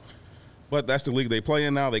the call. But that's the league they play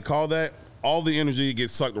in now. They call that. All the energy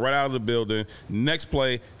gets sucked right out of the building. Next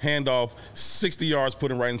play, handoff, 60 yards,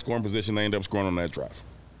 put him right in scoring position. They end up scoring on that drive.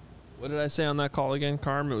 What did I say on that call again,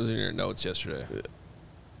 Carm? It was in your notes yesterday.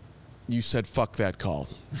 You said fuck that call,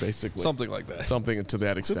 basically. Something like that. Something to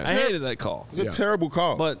that extent. I hated that call. It's a terrible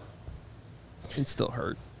call. But it still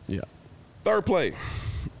hurt. Yeah. Third play,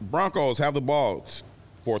 Broncos have the ball.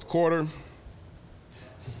 Fourth quarter.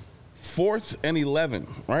 4th and 11,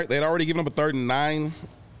 right? They had already given up a 3rd and 9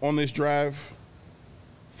 on this drive.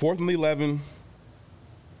 4th and 11,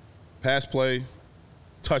 pass play,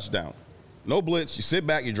 touchdown. No blitz. You sit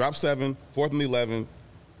back, you drop 7, 4th and 11.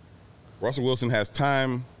 Russell Wilson has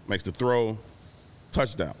time, makes the throw,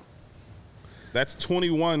 touchdown. That's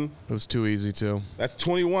 21. It was too easy, too. That's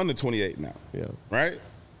 21-28 now. Yeah. Right?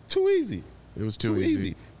 Too easy. It was too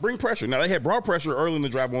easy. Bring pressure. Now, they had broad pressure early in the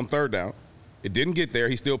drive on 3rd down. It didn't get there.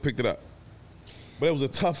 He still picked it up. But it was a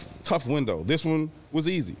tough window. This one was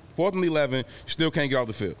easy. 4th and 11, you still can't get off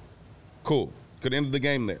the field. Cool. Could have ended the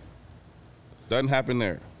game there. Doesn't happen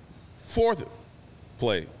there. 4th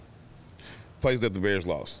play. Plays that the Bears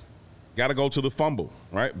lost. Got to go to the fumble,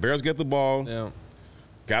 right? Bears get the ball. Yeah.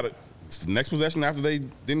 Got it. It's the next possession after they gave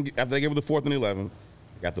it the 4th and 11.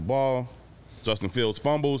 Got the ball. Justin Fields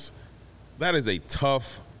fumbles. That is a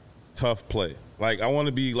tough play. Like, I want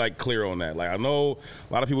to be, like, clear on that. Like, I know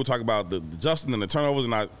a lot of people talk about the Justin and the turnovers,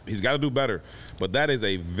 and he's got to do better. But that is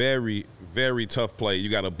a very, very tough play. You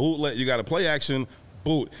got a bootlet, you got a play action,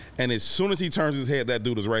 boot. And as soon as he turns his head, that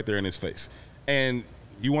dude is right there in his face. And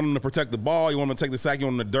you want him to protect the ball, you want him to take the sack, you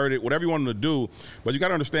want him to dirt it, whatever you want him to do. But you got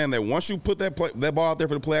to understand that once you put that ball out there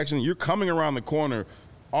for the play action, you're coming around the corner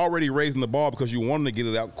already raising the ball because you want him to get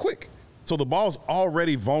it out quick. So the ball's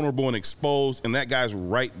already vulnerable and exposed, and that guy's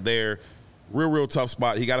right there. Real tough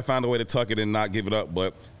spot. He got to find a way to tuck it and not give it up,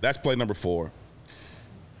 but that's play number 4.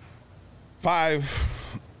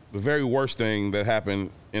 5, the very worst thing that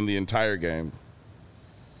happened in the entire game.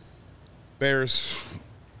 Bears,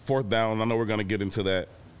 4th down. I know we're going to get into that.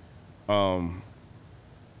 I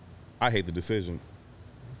hate the decision.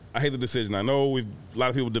 I know a lot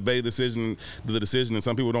of people debate the decision, and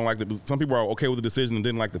some people don't like it. Some people are okay with the decision and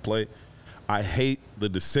didn't like the play. I hate the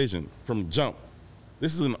decision from jump.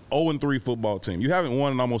 This is an 0-3 football team. You haven't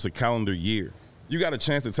won in almost a calendar year. You got a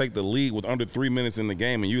chance to take the lead with under 3 minutes in the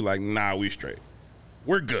game, and you're like, nah, we straight.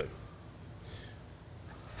 We're good.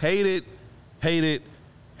 Hated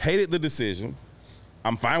the decision.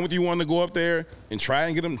 I'm fine with you wanting to go up there and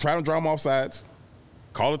try to draw them off sides,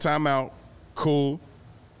 call a timeout, cool,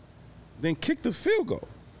 then kick the field goal.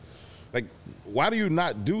 Like, why do you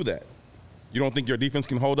not do that? You don't think your defense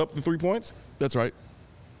can hold up the 3 points? That's right.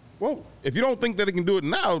 Well, if you don't think that they can do it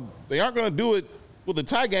now, they aren't going to do it with a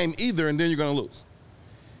tie game either, and then you're going to lose.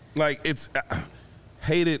 Like,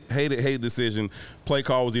 hated decision. Play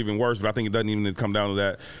call was even worse, but I think it doesn't even come down to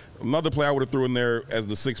that. Another play I would have threw in there as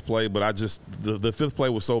the sixth play, but the fifth play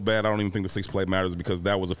was so bad I don't even think the sixth play matters because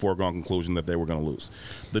that was a foregone conclusion that they were going to lose.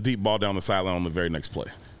 The deep ball down the sideline on the very next play.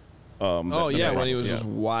 When he was just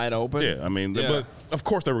wide open. Yeah, I mean, but of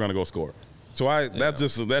course they were going to go score. So that's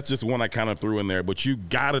just one I kind of threw in there. But you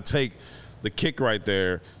got to take the kick right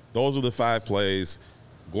there. Those are the 5 plays.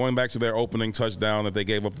 Going back to their opening touchdown that they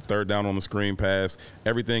gave up the third down on the screen pass,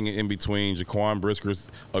 everything in between, Jaquan Brisker's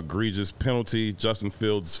egregious penalty, Justin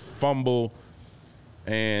Fields' fumble,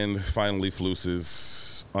 and finally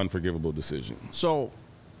Flus's unforgivable decision. So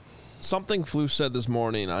something Flus said this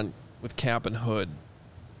morning with Cap and Hood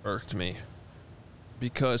irked me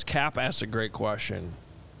because Cap asked a great question.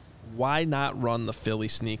 Why not run the Philly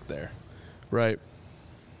sneak there? Right.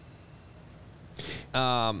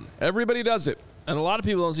 Everybody does it. And a lot of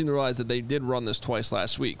people don't seem to realize that they did run this twice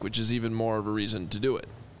last week, which is even more of a reason to do it.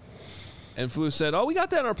 And Flus said, we got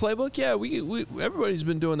that in our playbook. Yeah, we everybody's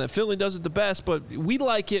been doing that. Philly does it the best, but we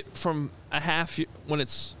like it from when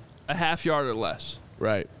it's a half yard or less.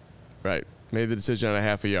 Right. Made the decision on a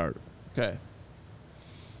half a yard. Okay.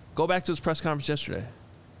 Go back to his press conference yesterday.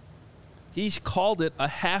 He called it a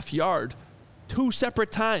half yard 2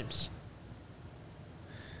 separate times.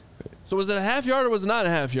 So was it a half yard or was it not a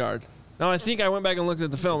half yard? Now, I think I went back and looked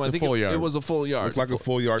at the film. I think it was a full yard. It's like a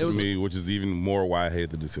full yard to me, which is even more why I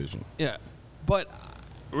hate the decision. Yeah. But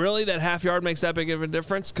really, that half yard makes that big of a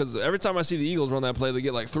difference? Because every time I see the Eagles run that play, they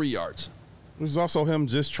get like 3 yards. There's also him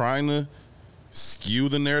just trying to skew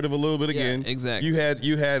the narrative a little bit again. Yeah, exactly.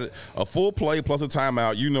 You had a full play plus a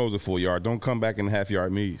timeout. You know it was a full yard. Don't come back in half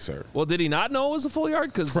yard me, sir. Well, did he not know it was a full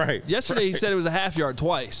yard? Because yesterday he said it was a half yard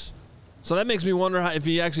twice. So that makes me wonder if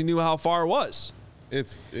he actually knew how far it was.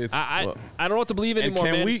 I don't know what to believe anymore,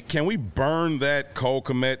 man. Can we burn that Cole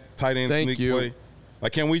Kmet tight end sneak play?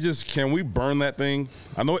 Like, can we burn that thing?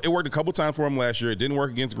 I know it worked a couple times for him last year. It didn't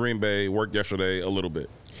work against Green Bay. It worked yesterday a little bit.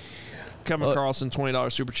 Kevin Carlson,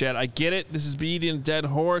 $20 super chat. I get it. This is beating a dead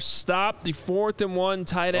horse. Stop the 4th and 1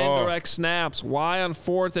 tight end direct snaps. Why on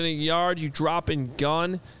 4th and a yard you drop in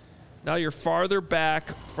gun? Now you're farther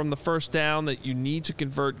back from the first down that you need to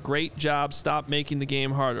convert. Great job. Stop making the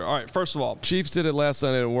game harder. All right, first of all. Chiefs did it last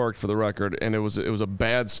night and it worked for the record, and it was a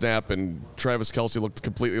bad snap, and Travis Kelce looked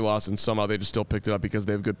completely lost, and somehow they just still picked it up because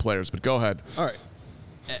they have good players. But go ahead. All right.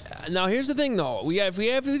 Now here's the thing, though. We have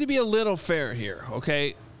to be a little fair here,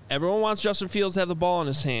 okay? Everyone wants Justin Fields to have the ball in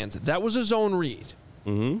his hands. That was a zone read.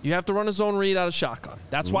 Mm-hmm. You have to run a zone read out of shotgun.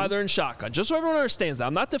 That's why they're in shotgun. Just so everyone understands that.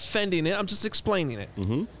 I'm not defending it. I'm just explaining it.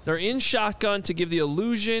 Mm-hmm. They're in shotgun to give the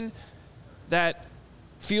illusion that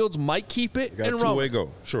Fields might keep it and run. Two-way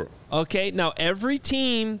go. Sure. Okay. Now, every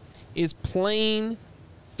team is playing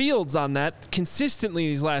Fields on that consistently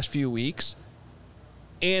these last few weeks.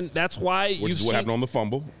 And that's why Which is what happened on the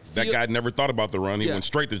fumble. That guy never thought about the run. He went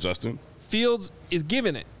straight to Justin. Fields is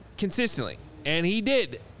giving it consistently. And he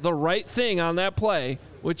did the right thing on that play,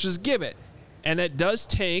 which is give it. And it does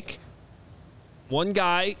take one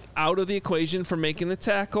guy out of the equation for making the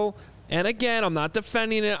tackle. And again, I'm not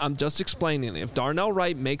defending it. I'm just explaining it. If Darnell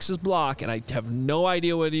Wright makes his block, and I have no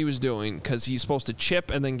idea what he was doing because he's supposed to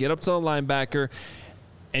chip and then get up to the linebacker,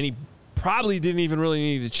 and he probably didn't even really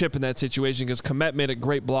need to chip in that situation because Kmet made a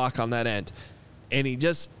great block on that end. And he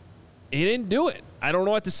didn't do it. I don't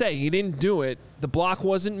know what to say. He didn't do it. The block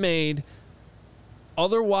wasn't made.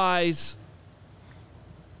 Otherwise,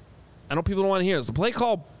 I know people don't want to hear this. The play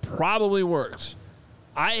call probably worked.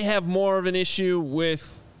 I have more of an issue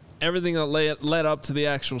with everything that led up to the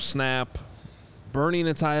actual snap, burning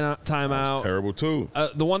a timeout. That's terrible, too.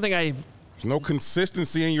 The one thing There's no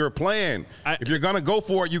consistency in your plan. If you're going to go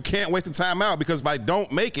for it, you can't waste the timeout because if I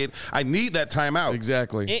don't make it, I need that timeout.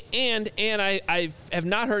 Exactly. And I have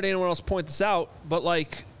not heard anyone else point this out, but,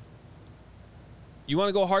 like, you want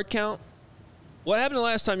to go hard count? What happened the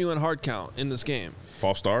last time you went hard count in this game?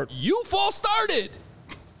 False start. You false started.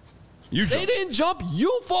 They didn't jump.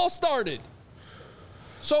 You false started.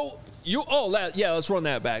 So let's run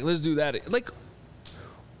that back. Let's do that.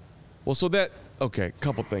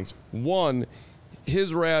 Couple things. One,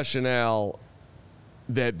 his rationale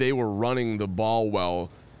that they were running the ball well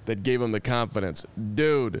that gave him the confidence.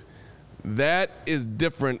 Dude, that is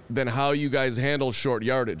different than how you guys handle short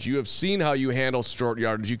yardage. You have seen how you handle short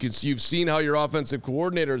yardage. You've seen how your offensive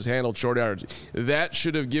coordinators handled short yardage. That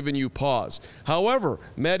should have given you pause. However,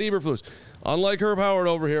 Matt Eberflus, unlike Herb Howard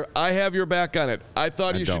over here, I have your back on it. I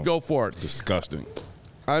thought you should go for it. Disgusting.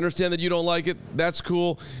 I understand that you don't like it. That's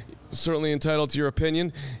cool. Certainly entitled to your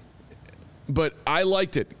opinion. But I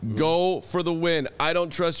liked it. Go for the win. I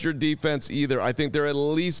don't trust your defense either. I think they're at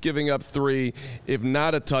least giving up 3, if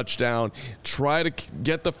not a touchdown. Try to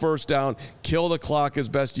get the first down, kill the clock as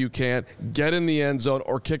best you can, get in the end zone,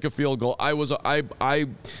 or kick a field goal.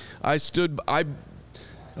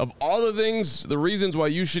 Of all the things, the reasons why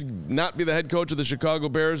you should not be the head coach of the Chicago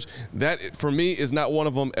Bears, that for me is not one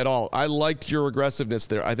of them at all. I liked your aggressiveness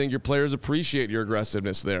there. I think your players appreciate your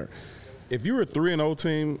aggressiveness there. If you're a 3-0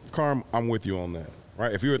 team, Carm, I'm with you on that,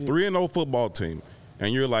 right? If you're a 3-0 football team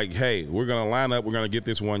and you're like, hey, we're going to line up, we're going to get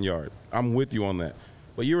this 1 yard, I'm with you on that.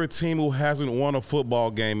 But you're a team who hasn't won a football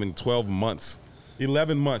game in 12 months,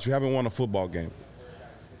 11 months, you haven't won a football game.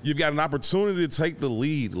 You've got an opportunity to take the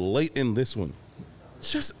lead late in this one.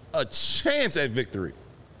 Just a chance at victory.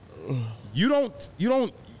 You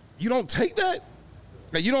don't take that?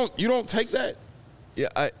 Like, you don't take that?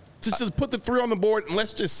 Yeah, Just put the 3 on the board and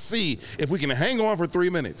let's just see if we can hang on for 3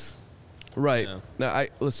 minutes. Right. Yeah. Now,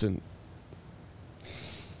 listen.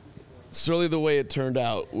 Certainly, the way it turned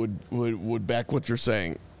out would back what you're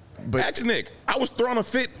saying. But Ask Nick. I was throwing a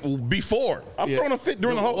fit before. I'm throwing a fit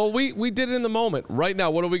during the whole. Well, we did it in the moment. Right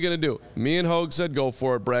now, what are we gonna do? Me and Hogue said go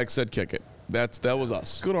for it. Bragg said kick it. That was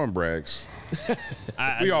us. Good on Braggs.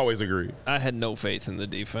 We always agree. I had no faith in the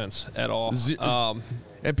defense at all.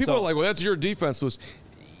 And people are like, well, that's your defense, Lewis.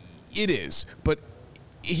 It is, but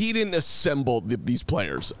he didn't assemble these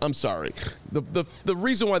players. I'm sorry. The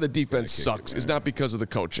reason why the defense sucks is not because of the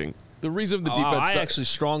coaching. The reason the defense sucks. I actually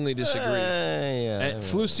strongly disagree.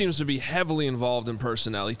 Flus seems to be heavily involved in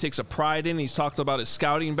personnel. He takes a pride in. He's talked about his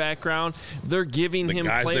scouting background. They're giving him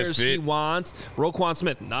players he wants. Roquan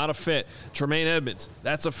Smith, not a fit. Tremaine Edmonds,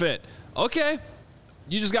 that's a fit. Okay,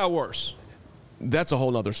 you just got worse. That's a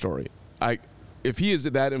whole nother story. If he is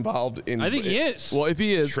that involved in, I think he is. Well, if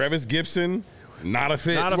he is, Travis Gibson, not a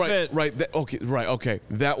fit. Not a fit. Right. Okay.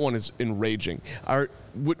 That one is enraging.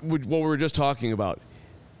 What we were just talking about.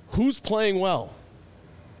 Who's playing well?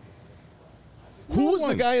 Who was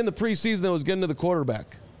the guy in the preseason that was getting to the quarterback?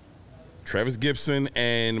 Travis Gibson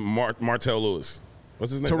and Martell Lewis.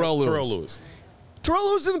 What's his name? Terrell Lewis. Terrell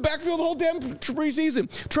Lewis in the backfield the whole damn preseason.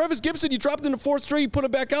 Travis Gibson, you dropped in the 4th string, you put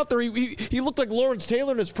him back out there. He looked like Lawrence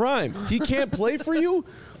Taylor in his prime. He can't play for you?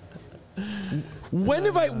 When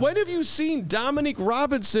have you seen Dominic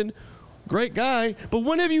Robinson? Great guy, but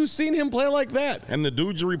when have you seen him play like that? And the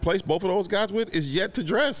dude you replaced both of those guys with is yet to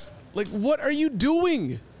dress. Like, what are you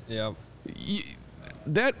doing? Yeah.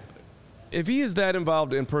 If he is that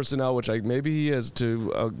involved in personnel, which maybe he is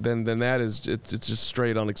too, then that is it's just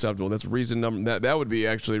straight unacceptable. That's reason number that would be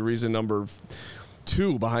actually reason number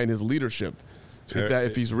 2 behind his leadership.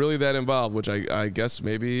 If he's really that involved, which I guess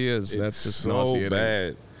maybe he is, that's just so nauseating.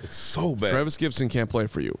 bad. It's so bad. Travis Gibson can't play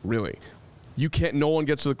for you, really. You can't. No one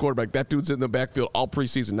gets to the quarterback. That dude's in the backfield all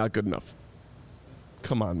preseason. Not good enough.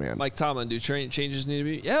 Come on, man. Mike Tomlin, do changes need to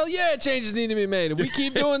be? Hell yeah, changes need to be made. If we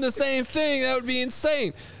keep doing the same thing, that would be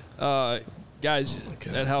insane. Guys,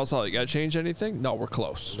 at House Hall, you got to change anything? No, we're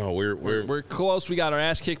close. No, we're close. We got our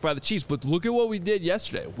ass kicked by the Chiefs, but look at what we did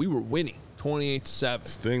yesterday. We were winning,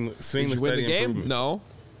 28-7. Seeing Did you win the game? No.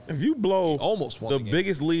 If you blow almost won the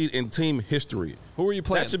biggest lead in team history, who were you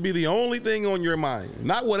playing? That should be the only thing on your mind.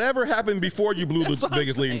 Not whatever happened before you blew the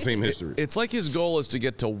biggest lead in team history. It's like his goal is to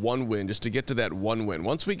get to 1 win, just to get to that 1 win.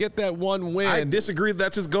 Once we get that 1 win. I disagree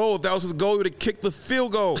that's his goal. If that was his goal, he would have kicked the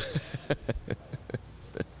field goal.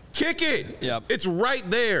 Kick it. Yep. It's right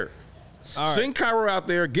there. Send Cairo out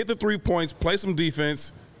there, get the 3 points, play some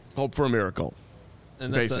defense. Hope for a miracle.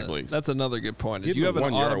 And basically. That's another good point. You have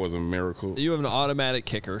 1 yard was a miracle. You have an automatic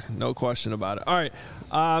kicker, no question about it. All right,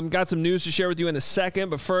 got some news to share with you in a second,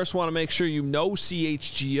 but first want to make sure you know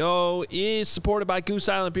CHGO is supported by Goose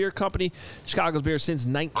Island Beer Company, Chicago's beer since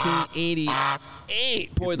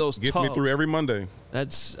 1988. Boy, those gets tubs. me through every Monday.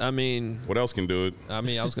 What else can do it? I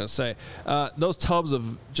was going to say, those tubs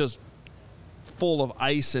of just full of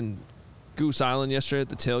ice and Goose Island yesterday at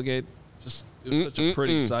the tailgate, it was such a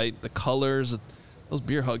pretty sight. The colors. Those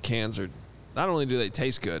Beer Hug cans are, not only do they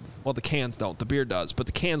taste good, well, the cans don't. The beer does, but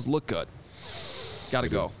the cans look good. Got to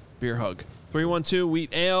go. Beer Hug. 312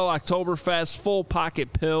 Wheat Ale, Oktoberfest, Full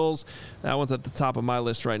Pocket Pills. That one's at the top of my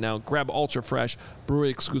list right now. Grab Ultra Fresh brewery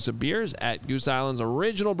exclusive beers at Goose Island's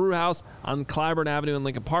original brew house on Clybourne Avenue in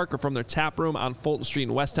Lincoln Park, or from their tap room on Fulton Street in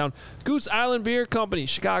Westtown. Goose Island Beer Company,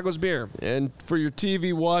 Chicago's beer. And for your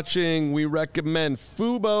TV watching, we recommend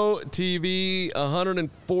Fubo TV,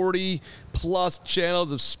 140 plus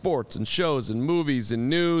channels of sports and shows and movies and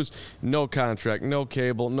news. No contract, no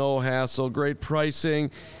cable, no hassle, great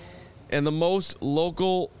pricing, and the most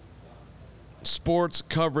local sports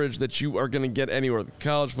coverage that you are going to get anywhere. The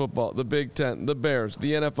college football, the Big Ten, the Bears,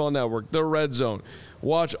 the NFL Network, the Red Zone.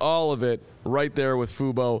 Watch all of it right there with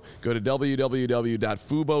Fubo. Go to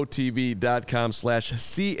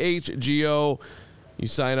www.FuboTV.com/CHGO. You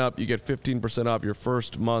sign up, you get 15% off your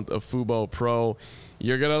first month of Fubo Pro.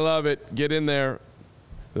 You're going to love it. Get in there.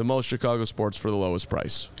 The most Chicago sports for the lowest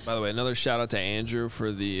price. By the way, another shout out to Andrew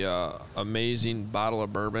for the amazing bottle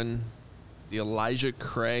of bourbon, the Elijah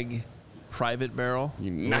Craig Private Barrel. You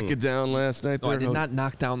knock it down last night. No, there, I did not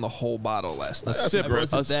knock down the whole bottle last night. A sip.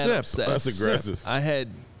 That's aggressive. I had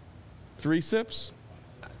 3 sips.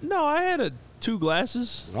 No, I had 2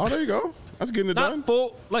 glasses. Oh, there you go. That's getting it Not done.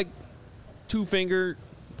 full, like 2-finger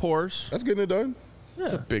pours. That's getting it done. Yeah.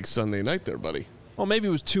 It's a big Sunday night there, buddy. Well, maybe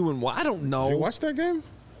it was 2 and 1. I don't know. You watched that game?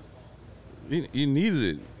 You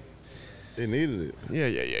needed it. It needed it.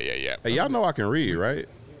 Yeah. Hey, y'all know I can read, right?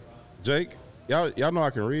 Jake, y'all know I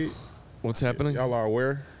can read. What's happening? Y'all are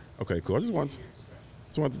aware? Okay, cool. I just wanted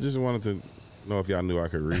to know if y'all knew I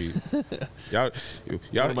could read. Y'all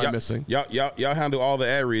am I missing? Y'all handle all the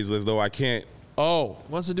ad reads as though I can't. Oh,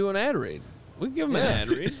 Wants to do an ad read. We can give him an ad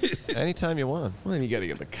read. Anytime you want. well, then you got to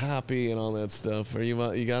get the copy and all that stuff. You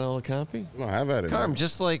got all the copy? No, have at it. Carm,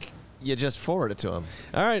 just like you just forward it to him.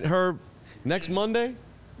 All right, Herb. Next Monday.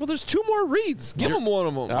 Well, there's 2 more reads. Give him one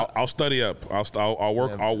of them. I'll study up. I'll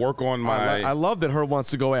work on my. I love that Herb wants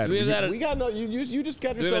to go at Do we it. have that- We got no. You just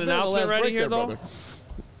got Do we have yourself an in the announcement last ready break here, there, though? brother.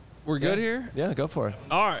 We're good here? Yeah, go for it.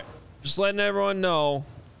 All right. Just letting everyone know,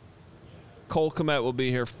 Cole Kmet will be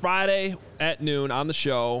here Friday at noon on the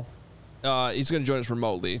show. He's going to join us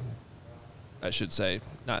remotely, I should say.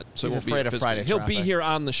 Not so He's he won't be afraid of physically. Friday He'll be traffic. here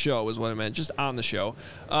on the show is what I meant, just on the show.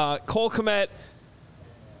 Cole Kmet,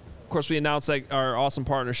 of course, we announced our awesome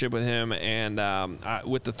partnership with him, and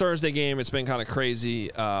with the Thursday game, it's been kind of crazy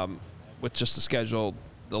with just the schedule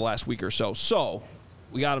the last week or so. So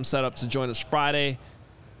we got him set up to join us Friday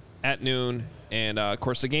at noon, and of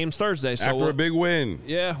course the game's Thursday. So after a big win.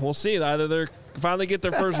 yeah, we'll see. Either they finally get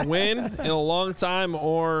their first win in a long time,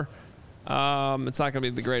 or it's not going to be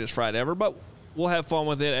the greatest Friday ever. But we'll have fun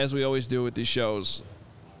with it as we always do with these shows.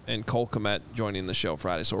 And Cole Kmet joining the show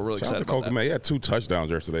Friday, so we're really Shout out excited to Cole about that. Kmet. He had 2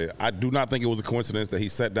 touchdowns yesterday. I do not think it was a coincidence that he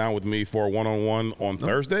sat down with me for a one-on-one on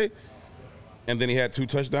Thursday, and then he had 2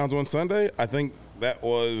 touchdowns on Sunday. I think that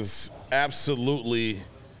was absolutely.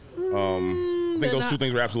 I think those 2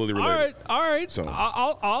 things were absolutely related. All right. So,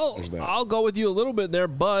 there's that. I'll go with you a little bit there,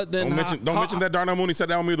 but then Don't mention that Darnell Mooney sat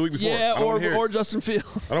down with me the week before. Yeah, I don't wanna hear or it. Justin Fields.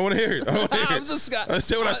 I don't want to hear it. I don't want to hear it. I'm just got- Let's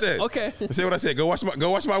say what I said. Okay. Let's say what I said. Go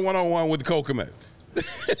watch my one-on-one with Cole Kmet.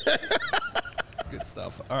 Good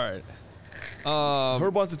stuff. All right.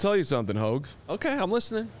 Herb wants to tell you something, Hogue. Okay, I'm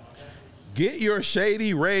listening. Get your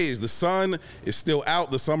Shady Rays. The sun is still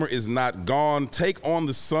out. The summer is not gone. Take on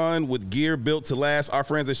the sun with gear built to last. Our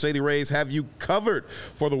friends at Shady Rays have you covered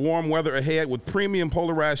for the warm weather ahead with premium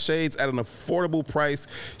polarized shades at an affordable price.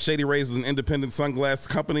 Shady Rays is an independent sunglass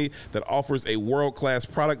company that offers a world-class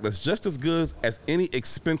product that's just as good as any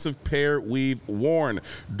expensive pair we've worn.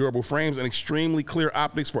 Durable frames and extremely clear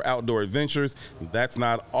optics for outdoor adventures. That's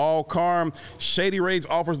not all, Carm. Shady Rays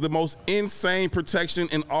offers the most insane protection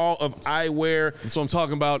in all of eyewear. That's what I'm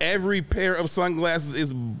talking about. Every pair of sunglasses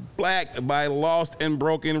is blacked by lost and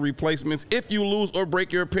broken replacements. If you lose or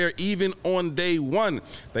break your pair, even on day 1,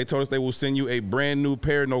 they told us they will send you a brand new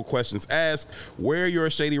pair, no questions asked. Wear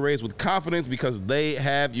your Shady Rays with confidence because they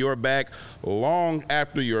have your back long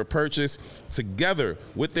after your purchase. Together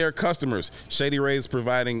with their customers, Shady Rays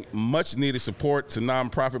providing much needed support to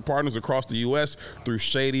nonprofit partners across the U.S. through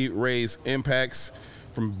Shady Rays Impacts.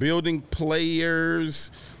 From building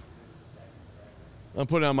players. I'm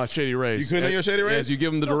putting on my Shady Rays. You putting on your Shady Rays? As you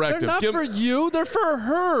give him the directive. They're not for you. They're for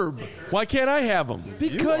Herb. Why can't I have them?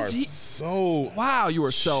 Because you are so. Wow, you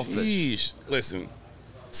were selfish. Sheesh. Listen,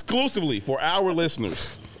 exclusively for our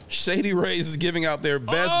listeners, Shady Rays is giving out their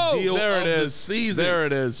best deal of the season. There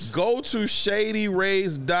it is. Go to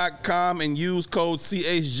ShadyRays.com and use code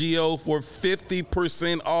CHGO for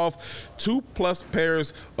 50% off 2+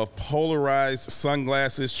 pairs of polarized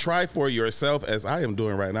sunglasses. Try for yourself, as I am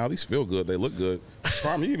doing right now. These feel good. They look good.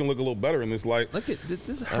 Carmen, you even look a little better in this light. Look at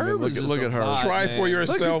this. Herb look is at- just look a at her. vibe, Try man. for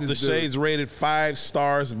yourself. Look The at this dude. shades rated 5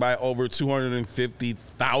 stars by over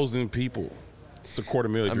 250,000 people. It's a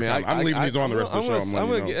 $250,000. I'm leaving these on the rest of the show. I'm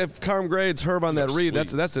letting you know. If Carm grades Herb on that Those are read,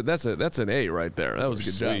 sweet. that's an A right there. That was a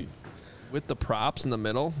good Sweet. job. With the props in the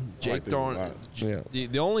middle, Jake these a throwing. lot. Yeah.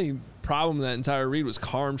 The only problem in that entire read was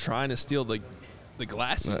Carm trying to steal the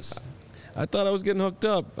glasses. I thought I was getting hooked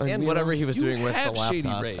up. And whatever he was You doing with the have Shady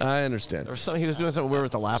laptop. Rays. I understand. There was he was doing something weird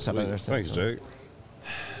with the laptop. I understand. Thanks, Jake.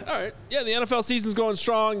 All right. Yeah, the NFL season's going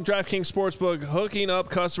strong. DraftKings Sportsbook hooking up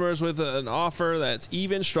customers with an offer that's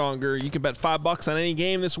even stronger. You can bet $5 on any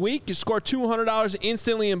game this week. You score $200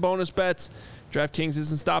 instantly in bonus bets. DraftKings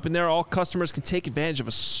isn't stopping there. All customers can take advantage of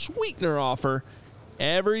a sweetener offer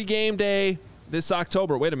every game day this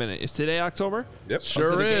October. Wait a minute. Is today October? Yep.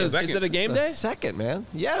 Sure is. Is it a game day? Second, man.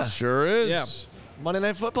 Yeah. Sure is. Yeah. Monday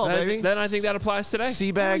Night Football, baby. Then I think that applies today.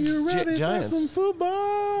 Seabags Giants.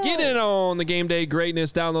 football? Get in on the game day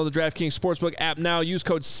greatness. Download the DraftKings Sportsbook app now. Use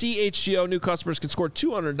code CHGO. New customers can score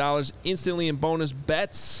 $200 instantly in bonus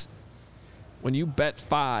bets when you bet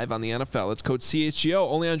 $5 on the NFL. It's code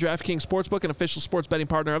CHGO. Only on DraftKings Sportsbook, an official sports betting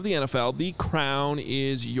partner of the NFL. The crown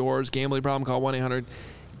is yours. Gambling problem? Call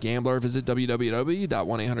 1-800-GAMBLER. Visit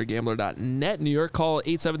www.1800gambler.net. New York, call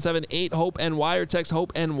 877-8-HOPE-NY or text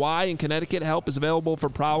HOPE-NY. In Connecticut, help is available for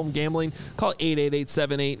problem gambling. Call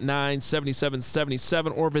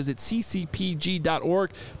 888-789-7777 or visit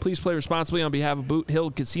ccpg.org. Please play responsibly on behalf of Boot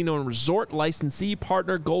Hill Casino and Resort. Licensee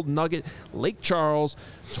partner Golden Nugget, Lake Charles.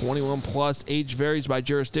 21 plus. Age varies by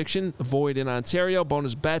jurisdiction. Void in Ontario.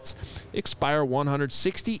 Bonus bets expire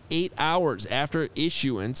 168 hours after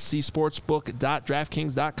issuance. See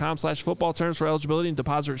sportsbook.draftkings.com/football terms for eligibility and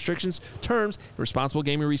deposit restrictions, terms, and responsible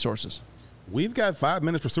gaming resources. We've got 5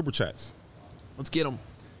 minutes for super chats. Let's get them.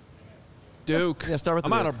 Duke. Start with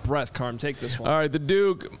I'm the out Duke. of breath, Carm. Take this one. All right, the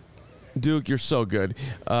Duke. Duke, you're so good.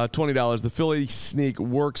 $20. The Philly sneak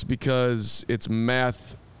works because it's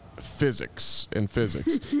math, physics, and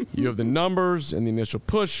physics. You have the numbers and the initial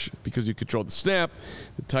push because you control the snap.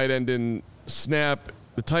 The tight end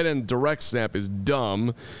direct snap is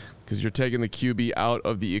dumb because you're taking the QB out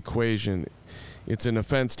of the equation. It's an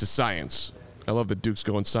offense to science. I love that Duke's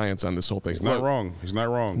going science on this whole thing. He's not wrong. He's not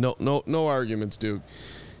wrong. No arguments, Duke.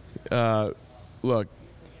 Look,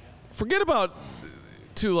 forget about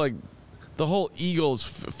the whole Eagles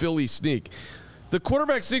Philly sneak. The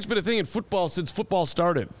quarterback sneak's been a thing in football since football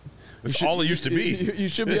started. That's all it used to be. You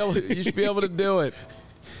should be able. You should be able to do it.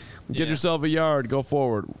 Get yourself a yard. Go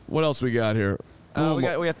forward. What else we got here? We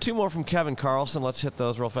got 2 more from Kevin Carlson. Let's hit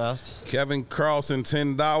those real fast. Kevin Carlson,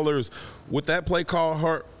 $10. With that play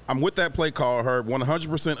call, I'm with that play call, Herb.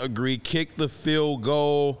 100% agree. Kick the field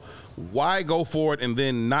goal. Why go for it and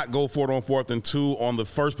then not go for it on 4th and 2 on the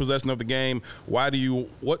first possession of the game? What do you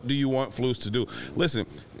want Flus to do? Listen,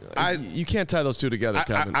 you can't tie those two together,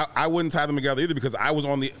 Kevin. I wouldn't tie them together either because I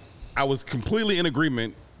was completely in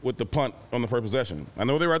agreement with the punt on the first possession. I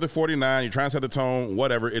know they were at the 49. You're trying to set the tone,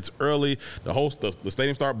 whatever. It's early. The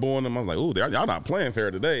stadium started booing them. I was like, ooh, y'all not playing fair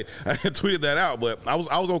today. I tweeted that out, but I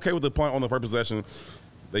was okay with the punt on the first possession.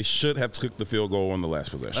 They should have took the field goal on the last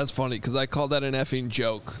possession. That's funny because I called that an effing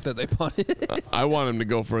joke that they punted. I want him to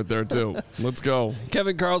go for it there, too. Let's go.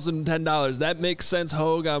 Kevin Carlson, $10. That makes sense,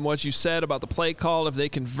 Hogue, on what you said about the play call. If they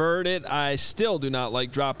convert it, I still do not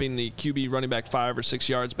like dropping the QB running back 5 or 6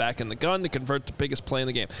 yards back in the gun to convert the biggest play in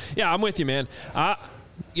the game. Yeah, I'm with you, man. I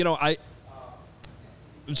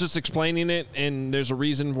was just explaining it, and there's a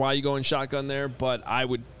reason why you go in shotgun there, but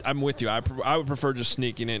I'm with you. I would prefer just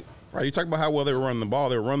sneaking it. Right, you talk about how well they were running the ball.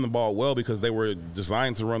 They were running the ball well because they were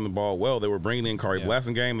designed to run the ball well. They were bringing in Kari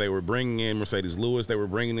Blasingame. They were bringing in Mercedes Lewis. They were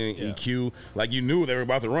bringing in EQ. Like, you knew they were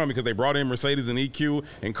about to run because they brought in Mercedes and EQ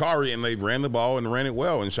and Kari, and they ran the ball and ran it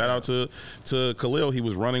well. And shout out to Khalil. He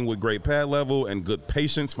was running with great pad level and good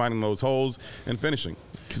patience, finding those holes and finishing.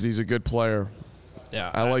 Because he's a good player.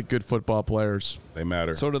 Yeah, I like good football players. They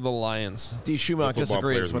matter. So do the Lions. D. Schumacher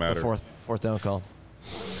disagrees with the fourth down call.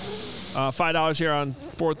 $5 here on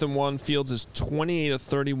 4th and 1. Fields is 28 of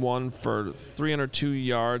 31 for 302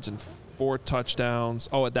 yards and 4 touchdowns.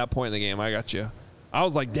 Oh, at that point in the game, I got you. I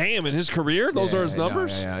was like, damn, in his career? Those are his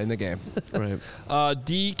numbers? Yeah, in the game. Right.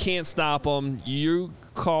 D can't stop him. You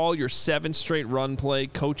call your 7th straight run play.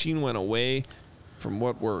 Coaching went away from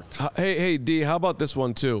what worked. Hey, D, how about this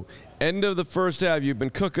one, too? End of the first half, you've been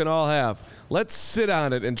cooking all half. Let's sit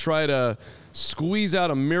on it and try to squeeze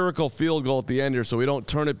out a miracle field goal at the end here so we don't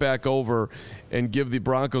turn it back over and give the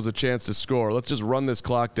Broncos a chance to score. Let's just run this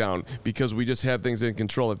clock down because we just have things in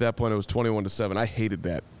control. At that point, it was 21-7. I hated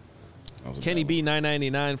that. Kenny B,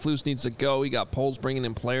 $9.99. Flus needs to go. He got Poles bringing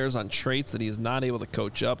in players on traits that he is not able to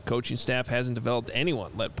coach up. Coaching staff hasn't developed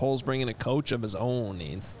anyone. Let Poles bring in a coach of his own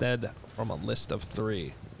instead from a list of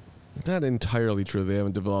 3. Not entirely true. They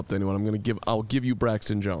haven't developed anyone. I'll give you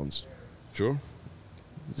Braxton Jones. Sure.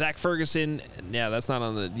 Zach Ferguson, that's not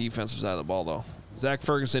on the defensive side of the ball, though. Zach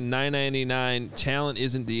Ferguson, $9.99. Talent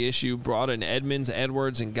isn't the issue. Brought in Edmonds,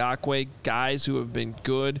 Edwards, and Ngakoue, guys who have been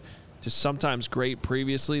good to sometimes great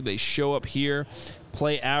previously. They show up here,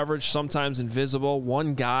 play average, sometimes invisible.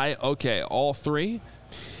 One guy, okay, all 3?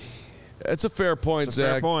 It's a fair point, It's a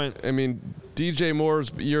Zach. fair point. I mean, DJ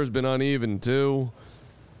Moore's year's been uneven, too.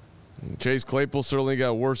 Chase Claypool certainly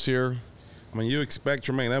got worse here. I mean, you expect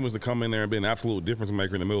Tremaine Edmonds to come in there and be an absolute difference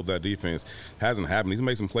maker in the middle of that defense. Hasn't happened. He's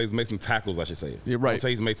made some plays, made some tackles, I should say. You're right. Don't say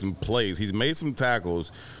he's made some plays. He's made some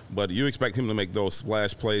tackles, but you expect him to make those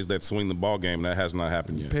splash plays that swing the ball game. That has not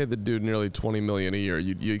happened yet. Paid the dude nearly $20 million a year.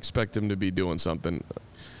 You expect him to be doing something.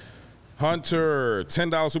 Hunter,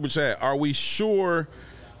 $10 super chat. Are we sure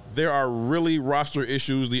there are really roster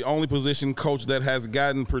issues? The only position coach that has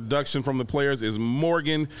gotten production from the players is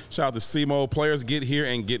Morgan. Shout out to Simo. Players get here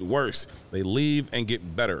and get worse. They leave and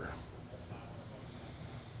get better.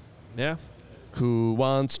 Yeah. Who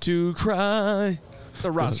wants to cry?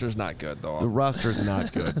 The roster's not good, though. The roster's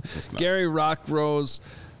not good. Gary Rockrose,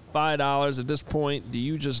 $5. At this point, do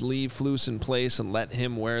you just leave Flus in place and let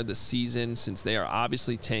him wear the season since they are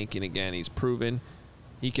obviously tanking again? He's proven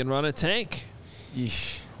he can run a tank.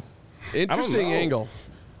 Yeesh. Interesting angle.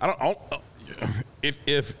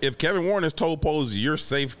 If Kevin Warren has told Pose you're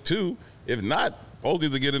safe too, if not, Pose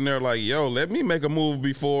needs to get in there like, yo, let me make a move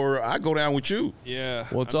before I go down with you. Yeah.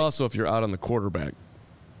 Well, it's also if you're out on the quarterback.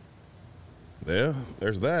 Yeah,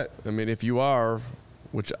 there's that. I mean, if you are,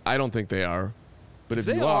 which I don't think they are, but if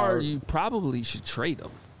they you are, you probably should trade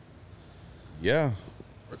them Yeah.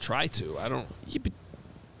 or try to. I don't.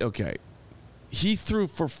 okay. He threw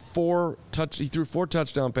four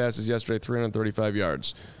touchdown passes yesterday, 335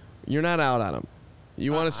 yards. You're not out on him.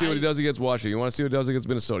 You want to see what he does against Washington. You want to see what he does against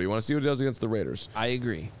Minnesota. You want to see what he does against the Raiders. I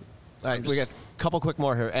agree. All right, we got a couple quick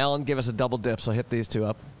more here. Alan, give us a double dip, so hit these two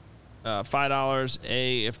up. $5.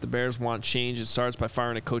 A, if the Bears want change, it starts by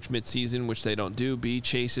firing a coach midseason, which they don't do. B,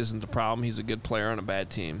 Chase isn't the problem. He's a good player on a bad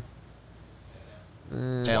team.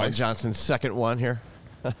 Alan Johnson's second one here.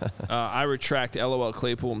 I retract. LOL.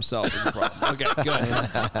 Claypool himself is the problem. Okay, good.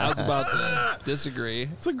 I was about to disagree.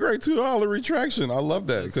 It's a great $2 retraction. I love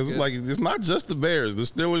that because it's like it's not just the Bears. The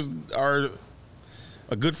Steelers are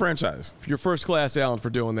a good franchise. You're first class, Alan,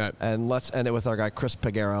 for doing that. And let's end it with our guy, Chris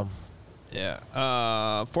Pagaro. Yeah.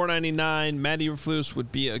 $4.99. Matt Eberflus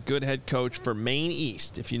would be a good head coach for Maine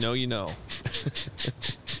East. If you know, you know.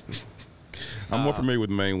 I'm more familiar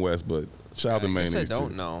with Maine West, but shout out to Maine East. I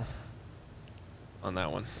don't know on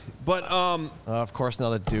that one. But of course,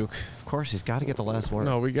 now the Duke. Of course, he's got to get the last word.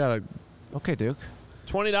 No, we got to. Okay, Duke.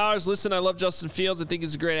 $20. Listen, I love Justin Fields. I think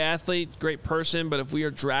he's a great athlete, great person. But if we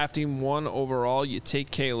are drafting one overall, you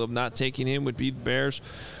take Caleb. Not taking him would be the Bears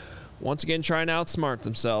once again trying to outsmart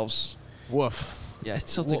themselves. Woof. Yeah, I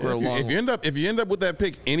still think we're a long. If you end up with that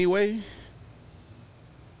pick anyway,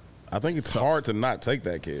 I think it's hard to not take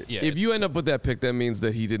that kid. Yeah, if you end up with that pick, that means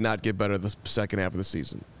that he did not get better the second half of the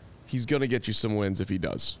season. He's going to get you some wins if he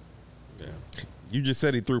does. Yeah. You just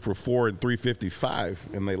said he threw for 4 and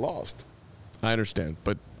 355, and they lost. I understand,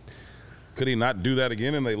 but could he not do that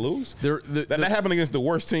again and they lose? That happened against the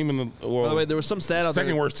worst team in the By the way, there was some stat out there.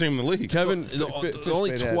 Second worst team in the league. Kevin,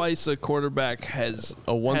 only twice a quarterback has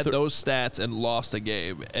had those stats and lost a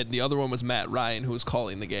game, and the other one was Matt Ryan, who was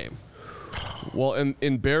calling the game. Well,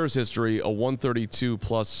 in Bears history, a 132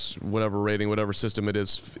 plus whatever rating, whatever system it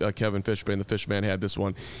is, Kevin Fishman, the Fishman had this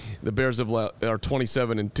one. The Bears are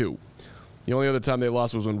 27-2. The only other time they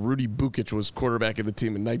lost was when Rudy Bukic was quarterback of the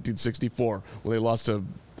team in 1964, when they lost to,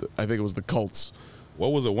 I think it was the Colts.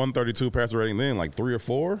 What was a 132 passer rating then? Like 3 or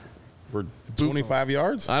 4 for 25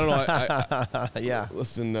 yards? I don't know. Yeah.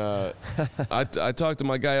 Listen, I talked to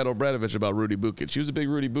my guy Ed Obradovich about Rudy Bukic. He was a big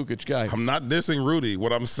Rudy Bukic guy. I'm not dissing Rudy.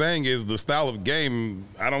 What I'm saying is the style of game.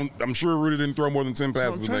 I'm sure Rudy didn't throw more than 10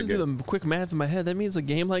 passes I'm in trying that to game. do the quick math in my head. That means a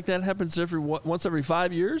game like that happens once every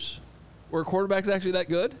 5 years, where a quarterback's actually that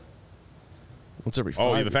good. Once every 5 Oh,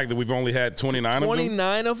 yeah, years. the fact that we've only had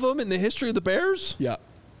 29 of them in the history of the Bears. Yeah.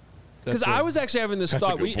 Because I was actually having this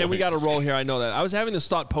thought, and we got to roll here. I know that. I was having this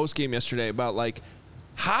thought post game yesterday about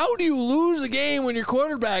how do you lose a game when your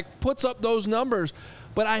quarterback puts up those numbers?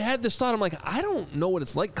 But I had this thought. I'm like, I don't know what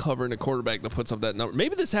it's like covering a quarterback that puts up that number.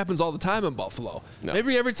 Maybe this happens all the time in Buffalo. No.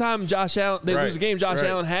 Maybe every time Josh Allen lose a game, Josh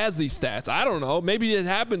Allen has these stats. I don't know. Maybe it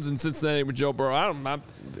happens in Cincinnati with Joe Burrow.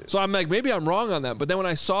 So I'm like, maybe I'm wrong on that. But then when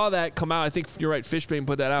I saw that come out, I think you're right. Fishbane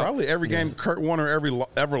put that out. Probably every game Kurt Warner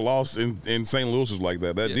ever lost in St. Louis was like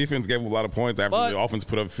that. That defense gave him a lot of points after the offense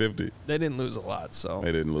put up 50. They didn't lose a lot, so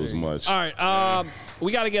they didn't lose much. All right,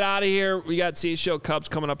 we got to get out of here. We got CHO Cubs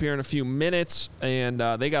coming up here in a few minutes, and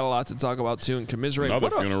they got a lot to talk about too and commiserate. Another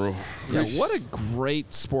funeral. Yeah, what a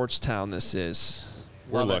great sports town this is.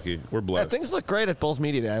 We're lucky. We're blessed. Yeah, things look great at Bulls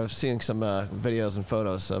Media Day. I was seeing some videos and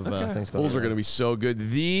photos of things going on. Bulls are going to be so good.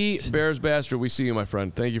 The Bears Bastard, we see you, my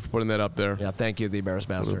friend. Thank you for putting that up there. Yeah, thank you, the Bears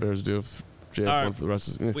Bastard. What the Bears do. JF All right. one for the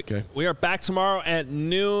rest of okay. We are back tomorrow at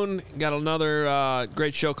noon. Got another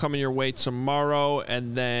great show coming your way tomorrow.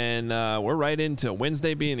 And then we're right into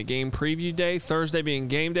Wednesday being a game preview day, Thursday being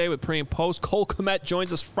game day with pre and post. Cole Kmet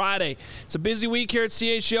joins us Friday. It's a busy week here at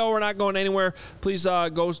CHGO. We're not going anywhere. Please go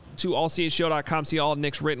to allchgo.com, see all of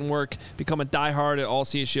Nick's written work. Become a diehard at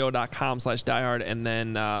allchgo.com/diehard. And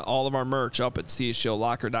then all of our merch up at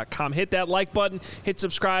chgolocker.com. Hit that like button. Hit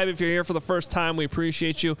subscribe if you're here for the first time. We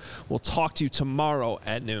appreciate you. We'll talk to you tomorrow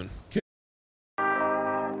at noon.